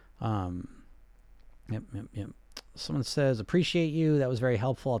 Someone says, appreciate you. That was very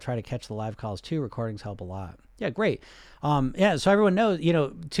helpful. I'll try to catch the live calls too. Recordings help a lot. Yeah, great. So everyone knows,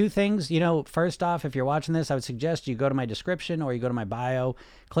 two things, first off, if you're watching this, I would suggest you go to my description or you go to my bio,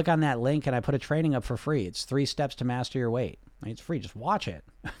 click on that link, and I put a training up for free. It's 3 steps to master your weight. It's free. Just watch it.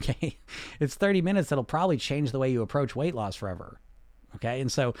 Okay. It's 30 minutes. That'll probably change the way you approach weight loss forever. Okay.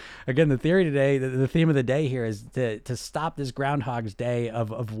 And so again, the theory today, the theme of the day here is to stop this Groundhog's Day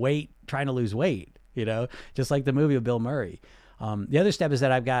of trying to lose weight, just like the movie with Bill Murray. The other step is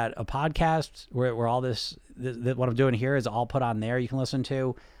that I've got a podcast where all this what I'm doing here is all put on there. You can listen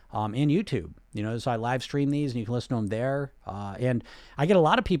to, in YouTube, so I live stream these and you can listen to them there. And I get a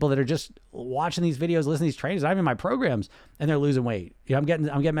lot of people that are just watching these videos, listening to these trainings, not even my programs, and they're losing weight. I'm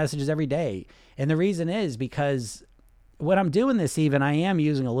getting messages every day. And the reason is because when I'm doing this, I am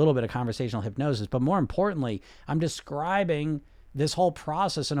using a little bit of conversational hypnosis, but more importantly, I'm describing this whole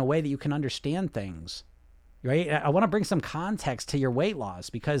process in a way that you can understand things. Right? I want to bring some context to your weight loss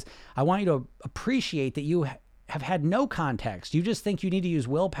because I want you to appreciate that you have had no context. You just think you need to use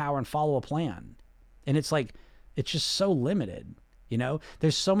willpower and follow a plan. And it's just so limited,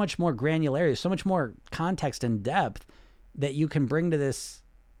 There's so much more granularity, so much more context and depth that you can bring to this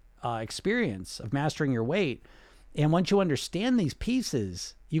experience of mastering your weight. And once you understand these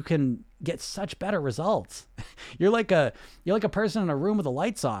pieces, you can get such better results. You're like a person in a room with the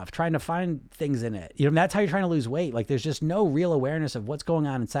lights off trying to find things in it. That's how you're trying to lose weight. Like there's just no real awareness of what's going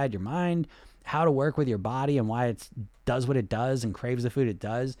on inside your mind, how to work with your body and why it does what it does and craves the food it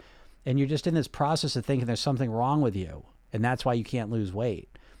does. And you're just in this process of thinking there's something wrong with you. And that's why you can't lose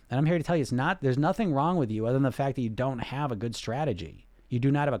weight. And I'm here to tell you there's nothing wrong with you other than the fact that you don't have a good strategy. You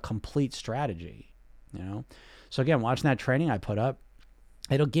do not have a complete strategy, So again, watching that training I put up,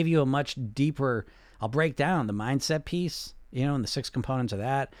 it'll give you a much deeper, I'll break down the mindset piece, and the 6 components of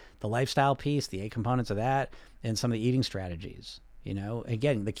that, the lifestyle piece, the 8 components of that, and some of the eating strategies,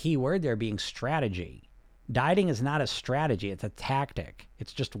 Again, the key word there being strategy. Dieting is not a strategy. It's a tactic.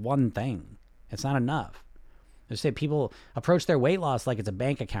 It's just one thing. It's not enough. I say people approach their weight loss like it's a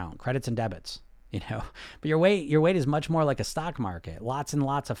bank account, credits and debits, But your weight is much more like a stock market. Lots and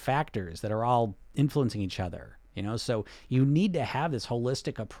lots of factors that are all influencing each other. So you need to have this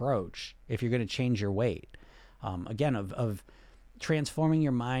holistic approach if you're going to change your weight. Again, of transforming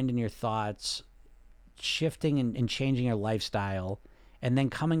your mind and your thoughts, shifting and changing your lifestyle, and then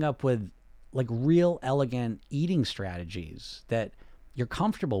coming up with like real elegant eating strategies that you're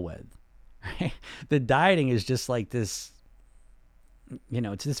comfortable with. Right? The dieting is just like this,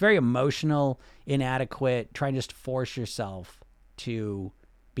 it's this very emotional, inadequate, trying to just force yourself to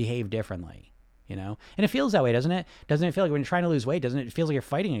behave differently. And it feels that way, doesn't it? Doesn't it feel like when you're trying to lose weight, doesn't it feel like you're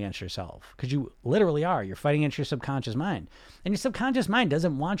fighting against yourself? Because you literally are. You're fighting against your subconscious mind. And your subconscious mind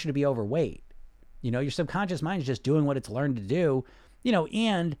doesn't want you to be overweight. Your subconscious mind is just doing what it's learned to do,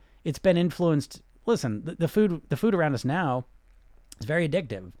 and it's been influenced. Listen, the food around us now is very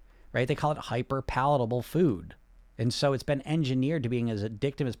addictive, right? They call it hyper palatable food. And so it's been engineered to being as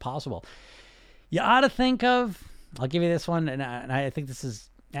addictive as possible. You ought to think of, I'll give you this one, and I think this is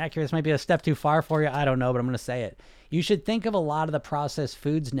accurate. This might be a step too far for you. I don't know, but I'm going to say it. You should think of a lot of the processed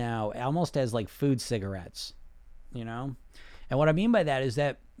foods now almost as like food cigarettes, And what I mean by that is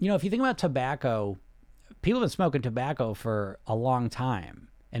that, if you think about tobacco, people have been smoking tobacco for a long time,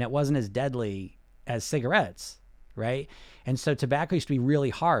 and it wasn't as deadly as cigarettes, right? And so tobacco used to be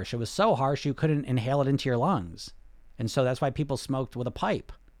really harsh. It was so harsh you couldn't inhale it into your lungs. And so that's why people smoked with a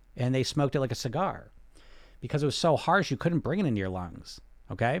pipe, and they smoked it like a cigar. because it was so harsh you couldn't bring it into your lungs.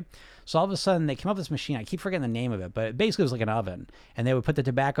 Okay, so all of a sudden they came up with this machine. I keep forgetting the name of it, but it basically was like an oven, and they would put the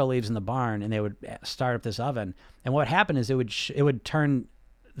tobacco leaves in the barn, and they would start up this oven. And what happened is it would turn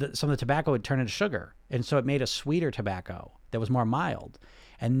some of the tobacco would turn into sugar, and so it made a sweeter tobacco that was more mild.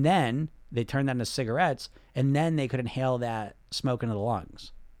 And then they turned that into cigarettes, and then they could inhale that smoke into the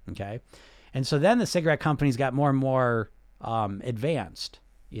lungs. Okay, and so then the cigarette companies got more and more advanced,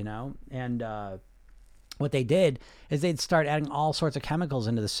 and what they did is they'd start adding all sorts of chemicals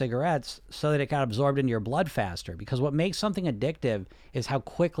into the cigarettes so that it got absorbed into your blood faster. Because what makes something addictive is how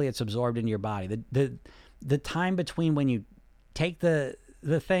quickly it's absorbed into your body. The time between when you take the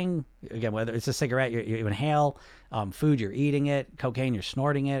thing, again, whether it's a cigarette, you inhale, food, you're eating it, cocaine, you're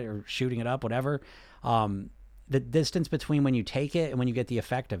snorting it or shooting it up, whatever. The distance between when you take it and when you get the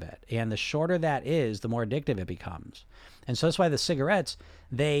effect of it. And the shorter that is, the more addictive it becomes. And so that's why the cigarettes,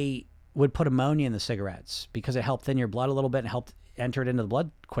 they would put ammonia in the cigarettes because it helped thin your blood a little bit and helped enter it into the blood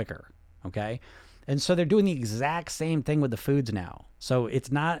quicker. Okay. And so they're doing the exact same thing with the foods now. So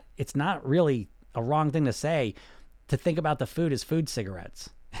it's not really a wrong thing to say to think about the food as food cigarettes.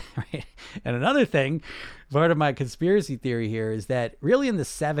 Right. And another thing, part of my conspiracy theory here is that really in the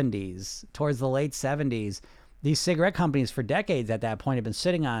 70s, towards the late 70s, these cigarette companies for decades at that point have been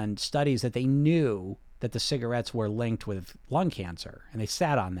sitting on studies that they knew that the cigarettes were linked with lung cancer. And they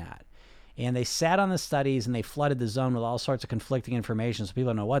sat on that. And they sat on the studies and they flooded the zone with all sorts of conflicting information so people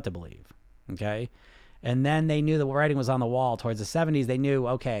don't know what to believe. Okay. And then they knew the writing was on the wall. Towards the 70s, they knew,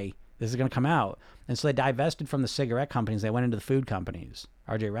 okay, this is going to come out. And so they divested from the cigarette companies. They went into the food companies.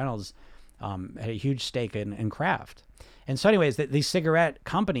 R.J. Reynolds had a huge stake in Kraft. And so anyways, these cigarette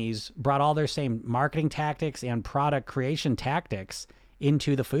companies brought all their same marketing tactics and product creation tactics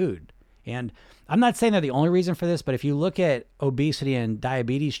into the food. And I'm not saying they're the only reason for this, but if you look at obesity and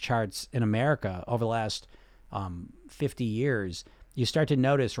diabetes charts in America over the last 50 years, you start to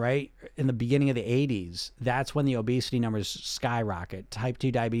notice, right, in the beginning of the 80s, that's when the obesity numbers skyrocket, type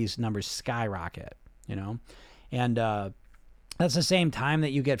 2 diabetes numbers skyrocket, and that's the same time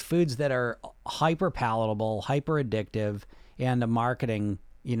that you get foods that are hyper palatable, hyper addictive, and the marketing,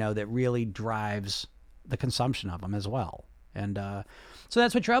 that really drives the consumption of them as well. And so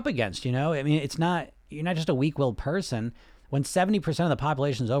that's what you're up against, I mean, you're not just a weak-willed person. When 70% of the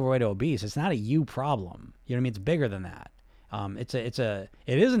population is overweight or obese, it's not a you problem. You know what I mean? It's bigger than that. It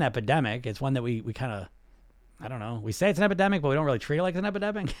is an epidemic. It's one that we kind of, I don't know, we say it's an epidemic, but we don't really treat it like it's an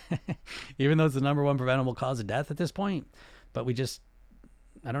epidemic, even though it's the number one preventable cause of death at this point. But we just,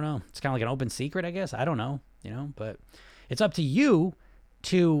 I don't know. It's kind of like an open secret, I guess. I don't know, but it's up to you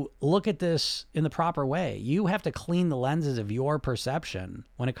to look at this in the proper way. You have to clean the lenses of your perception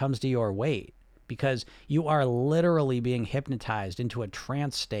when it comes to your weight, because you are literally being hypnotized into a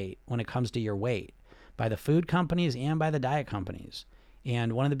trance state when it comes to your weight by the food companies and by the diet companies.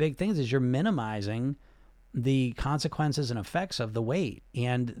 And one of the big things is you're minimizing the consequences and effects of the weight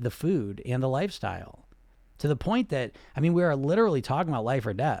and the food and the lifestyle, to the point that, I mean, we are literally talking about life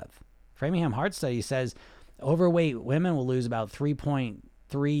or death. Framingham Heart Study says overweight women will lose about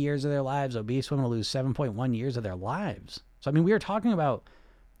 3.3 years of their lives. Obese women will lose 7.1 years of their lives. So, I mean, we are talking about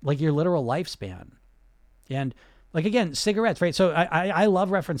like your literal lifespan. And like, again, cigarettes, right? So I love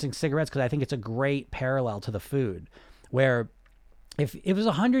referencing cigarettes because I think it's a great parallel to the food, where if it was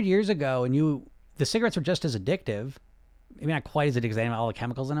 100 years ago and the cigarettes were just as addictive, maybe not quite as addictive, they didn't have all the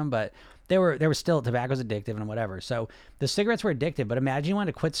chemicals in them, but they were still, tobacco's addictive and whatever. So the cigarettes were addictive, but imagine you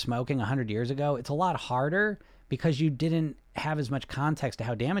wanted to quit smoking 100 years ago. It's a lot harder because you didn't have as much context to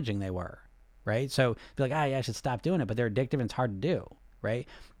how damaging they were, right? So be like, yeah, I should stop doing it, but they're addictive and it's hard to do, right?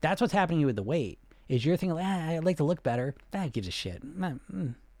 That's what's happening to you with the weight, is you're thinking, I'd like to look better. That gives a shit. My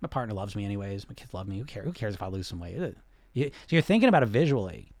partner loves me anyways. My kids love me. Who cares if I lose some weight? So you're thinking about it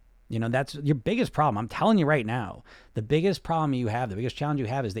visually. That's your biggest problem. I'm telling you right now, the biggest problem you have, the biggest challenge you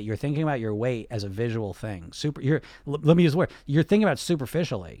have is that you're thinking about your weight as a visual thing. Let me use the word. You're thinking about it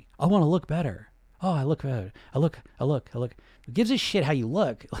superficially. I want to look better. Oh, I look better. I look. Who gives a shit how you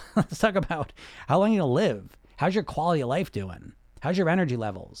look? Let's talk about how long you're going to live. How's your quality of life doing? How's your energy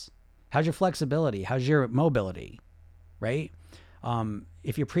levels? How's your flexibility? How's your mobility? Right?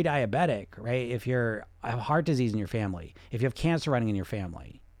 If you're pre-diabetic, right? If you have heart disease in your family, if you have cancer running in your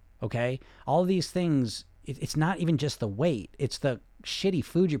family, okay? All of these things, it's not even just the weight. It's the shitty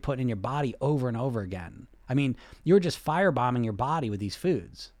food you're putting in your body over and over again. I mean, you're just firebombing your body with these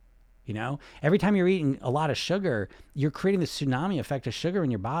foods. Every time you're eating a lot of sugar, you're creating the tsunami effect of sugar in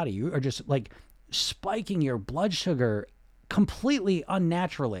your body. You are just like spiking your blood sugar completely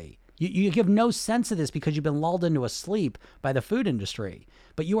unnaturally. You have no sense of this because you've been lulled into a sleep by the food industry.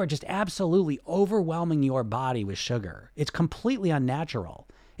 But you are just absolutely overwhelming your body with sugar. It's completely unnatural.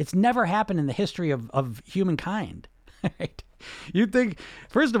 It's never happened in the history of humankind. Right? You'd think,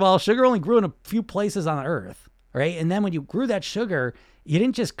 first of all, sugar only grew in a few places on the earth, right? And then when you grew that sugar, you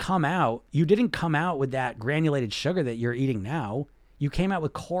didn't come out with that granulated sugar that you're eating now. You came out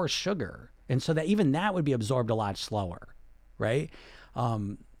with coarse sugar. And so that even that would be absorbed a lot slower, right?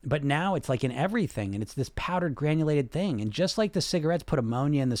 But now it's like in everything, and it's this powdered granulated thing. And just like the cigarettes put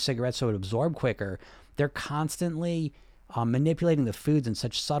ammonia in the cigarettes so it absorb quicker, they're constantly manipulating the foods in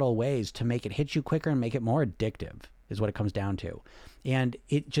such subtle ways to make it hit you quicker and make it more addictive is what it comes down to. And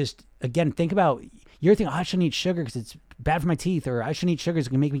it just, again, think about, you're thinking, oh, I shouldn't eat sugar because it's bad for my teeth, or I shouldn't eat sugar because it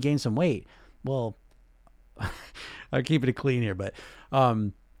can make me gain some weight. Well, I'm keeping it clean here, but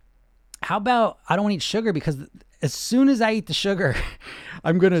how about I don't want to eat sugar because as soon as I eat the sugar,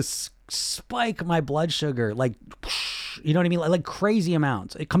 I'm going to spike my blood sugar like, you know what I mean? Like crazy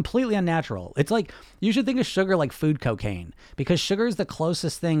amounts. It's completely unnatural. It's like, you should think of sugar like food cocaine, because sugar is the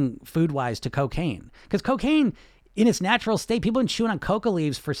closest thing food-wise to cocaine. Because cocaine, in its natural state, people have been chewing on coca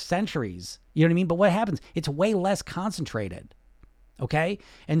leaves for centuries. You know what I mean? But what happens? It's way less concentrated. Okay?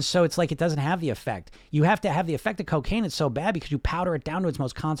 And so it's like it doesn't have the effect. You have to have the effect of cocaine. It's so bad because you powder it down to its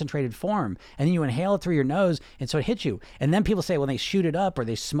most concentrated form, and then you inhale it through your nose, and so it hits you. And then people say when they shoot it up or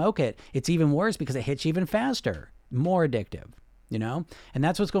they smoke it, it's even worse because it hits you even faster, more addictive, you know? And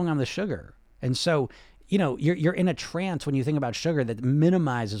that's what's going on with sugar. And so, you know, you're in a trance when you think about sugar that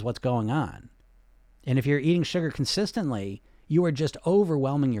minimizes what's going on. And if you're eating sugar consistently, you are just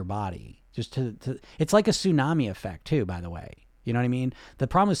overwhelming your body. Just to it's like a tsunami effect too, by the way. You know what I mean? The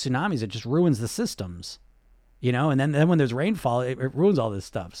problem with tsunamis, it just ruins the systems, you know? And then when there's rainfall, it ruins all this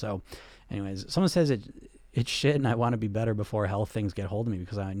stuff. So anyways, someone says it's shit and I want to be better before health things get hold of me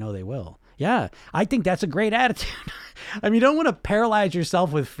because I know they will. Yeah, I think that's a great attitude. I mean, you don't want to paralyze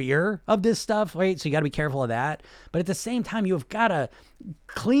yourself with fear of this stuff, right? So you got to be careful of that. But at the same time, you've got to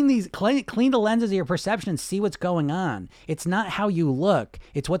clean the lenses of your perception and see what's going on. It's not how you look.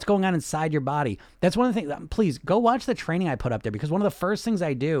 It's what's going on inside your body. That's one of the things. Please go watch the training I put up there, because one of the first things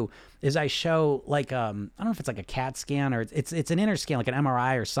I do is I show like, I don't know if it's like a CAT scan or it's an inner scan, like an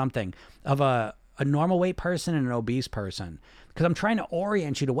MRI or something of a normal weight person and an obese person, because I'm trying to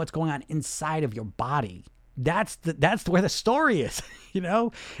orient you to what's going on inside of your body. That's where the story is, you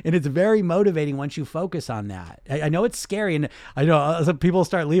know? And it's very motivating once you focus on that. I know it's scary, and I know some people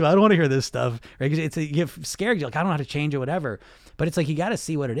start leaving. I don't want to hear this stuff, right? Because you get scared. You're like, I don't know how to change it, whatever. But it's like, you got to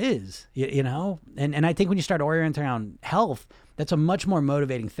see what it is, you know? And I think when you start orienting around health, that's a much more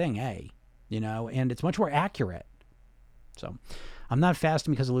motivating thing, you know? And it's much more accurate. So I'm not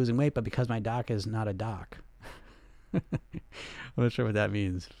fasting because of losing weight, but because my doc is not a doc. I'm not sure what that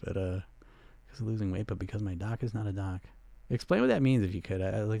means, but because of losing weight, but because my doc is not a doc. Explain what that means if you could.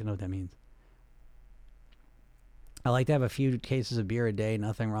 I'd like to know what that means. I like to have a few cases of beer a day.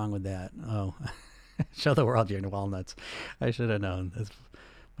 Nothing wrong with that. Oh, show the world your walnuts. I should have known.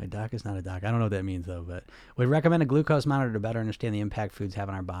 My doc is not a doc. I don't know what that means, though, but would recommend a glucose monitor to better understand the impact foods have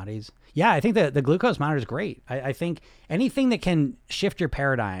on our bodies. Yeah, I think the glucose monitor is great. I think anything that can shift your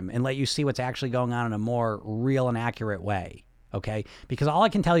paradigm and let you see what's actually going on in a more real and accurate way, okay? Because all I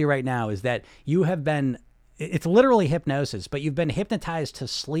can tell you right now is that you have been, it's literally hypnosis, but you've been hypnotized to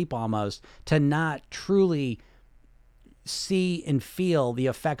sleep almost, to not truly see and feel the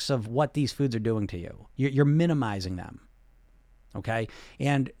effects of what these foods are doing to you. You're minimizing them. Okay.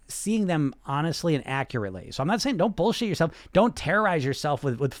 And seeing them honestly and accurately. So I'm not saying don't bullshit yourself. Don't terrorize yourself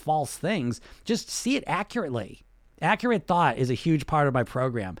with false things. Just see it accurately. Accurate thought is a huge part of my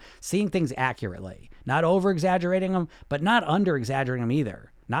program. Seeing things accurately, not over exaggerating them, but not under exaggerating them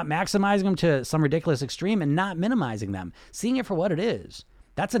either. Not maximizing them to some ridiculous extreme and not minimizing them. Seeing it for what it is.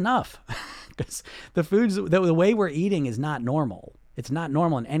 That's enough. Because the foods, the way we're eating is not normal. It's not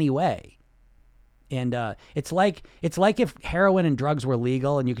normal in any way. And it's like if heroin and drugs were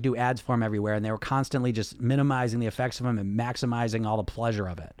legal and you could do ads for them everywhere, and they were constantly just minimizing the effects of them and maximizing all the pleasure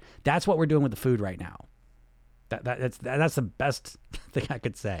of it. That's what we're doing with the food right now. That's the best thing I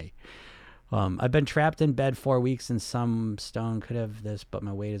could say. I've been trapped in bed 4 weeks, and some stone could have this, but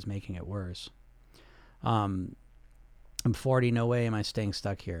my weight is making it worse. I'm 40. No way am I staying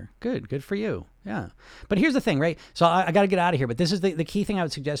stuck here. Good for you. Yeah. But here's the thing, right? So I got to get out of here. But this is the key thing I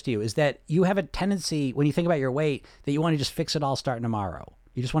would suggest to you is that you have a tendency when you think about your weight that you want to just fix it all starting tomorrow.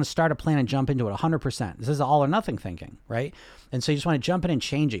 You just want to start a plan and jump into it 100%. This is all or nothing thinking, right? And so you just want to jump in and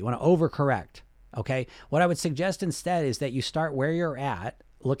change it. You want to overcorrect. Okay. What I would suggest instead is that you start where you're at,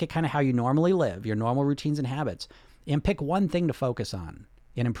 look at kind of how you normally live, your normal routines and habits, and pick one thing to focus on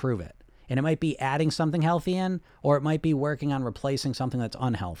and improve it. And it might be adding something healthy in, or it might be working on replacing something that's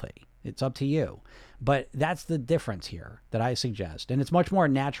unhealthy. It's up to you. But that's the difference here that I suggest. And it's much more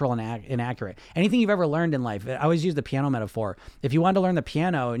natural and accurate. Anything you've ever learned in life, I always use the piano metaphor. If you want to learn the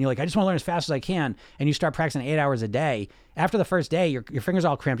piano and you're like, I just want to learn as fast as I can, and you start practicing 8 hours a day, after the first day, your fingers are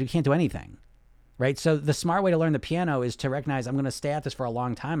all cramped. You can't do anything, right? So the smart way to learn the piano is to recognize I'm going to stay at this for a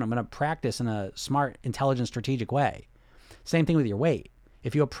long time. I'm going to practice in a smart, intelligent, strategic way. Same thing with your weight.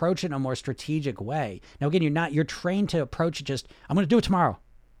 If you approach it in a more strategic way. Now, again, you're trained to approach it just, I'm going to do it tomorrow.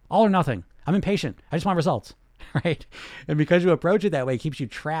 All or nothing. I'm impatient. I just want results, right? And because you approach it that way, it keeps you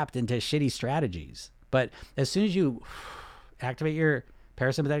trapped into shitty strategies. But as soon as you activate your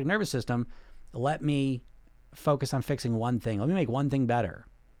parasympathetic nervous system, let me focus on fixing one thing. Let me make one thing better,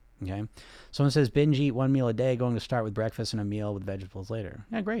 okay? Someone says, binge eat one meal a day, going to start with breakfast and a meal with vegetables later.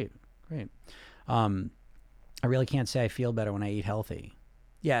 Yeah, great. I really can't say I feel better when I eat healthy.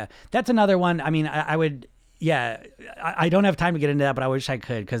 Yeah, that's another one. I mean, I would... Yeah, I don't have time to get into that, but I wish I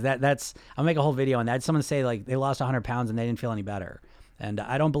could, because that's I'll make a whole video on that. Someone say like they lost 100 pounds and they didn't feel any better, and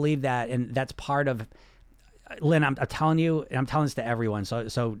I don't believe that. And that's part of Lynn. I'm telling you, and I'm telling this to everyone.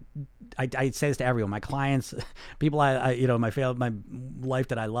 So I say this to everyone, my clients, people my life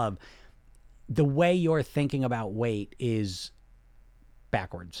that I love. The way you're thinking about weight is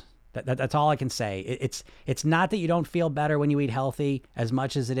backwards. That's all I can say. It's not that you don't feel better when you eat healthy as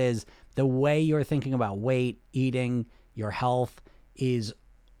much as it is the way you're thinking about weight, eating, your health is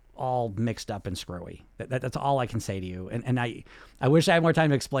all mixed up and screwy. That's all I can say to you. And I wish I had more time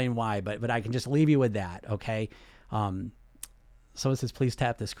to explain why, but I can just leave you with that, okay? Someone says, please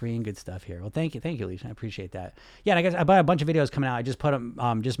tap the screen. Good stuff here. Well, thank you, Alicia. I appreciate that. Yeah, and I guess I bought a bunch of videos coming out. I just put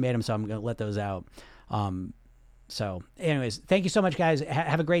them, just made them, so I'm going to let those out. So anyways, thank you so much, guys.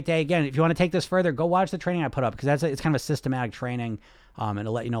 Have a great day. Again, if you want to take this further, go watch the training I put up, because it's kind of a systematic training, and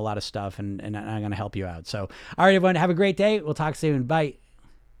it'll let you know a lot of stuff, and I'm going to help you out. So, all right, everyone, have a great day. We'll talk soon. Bye.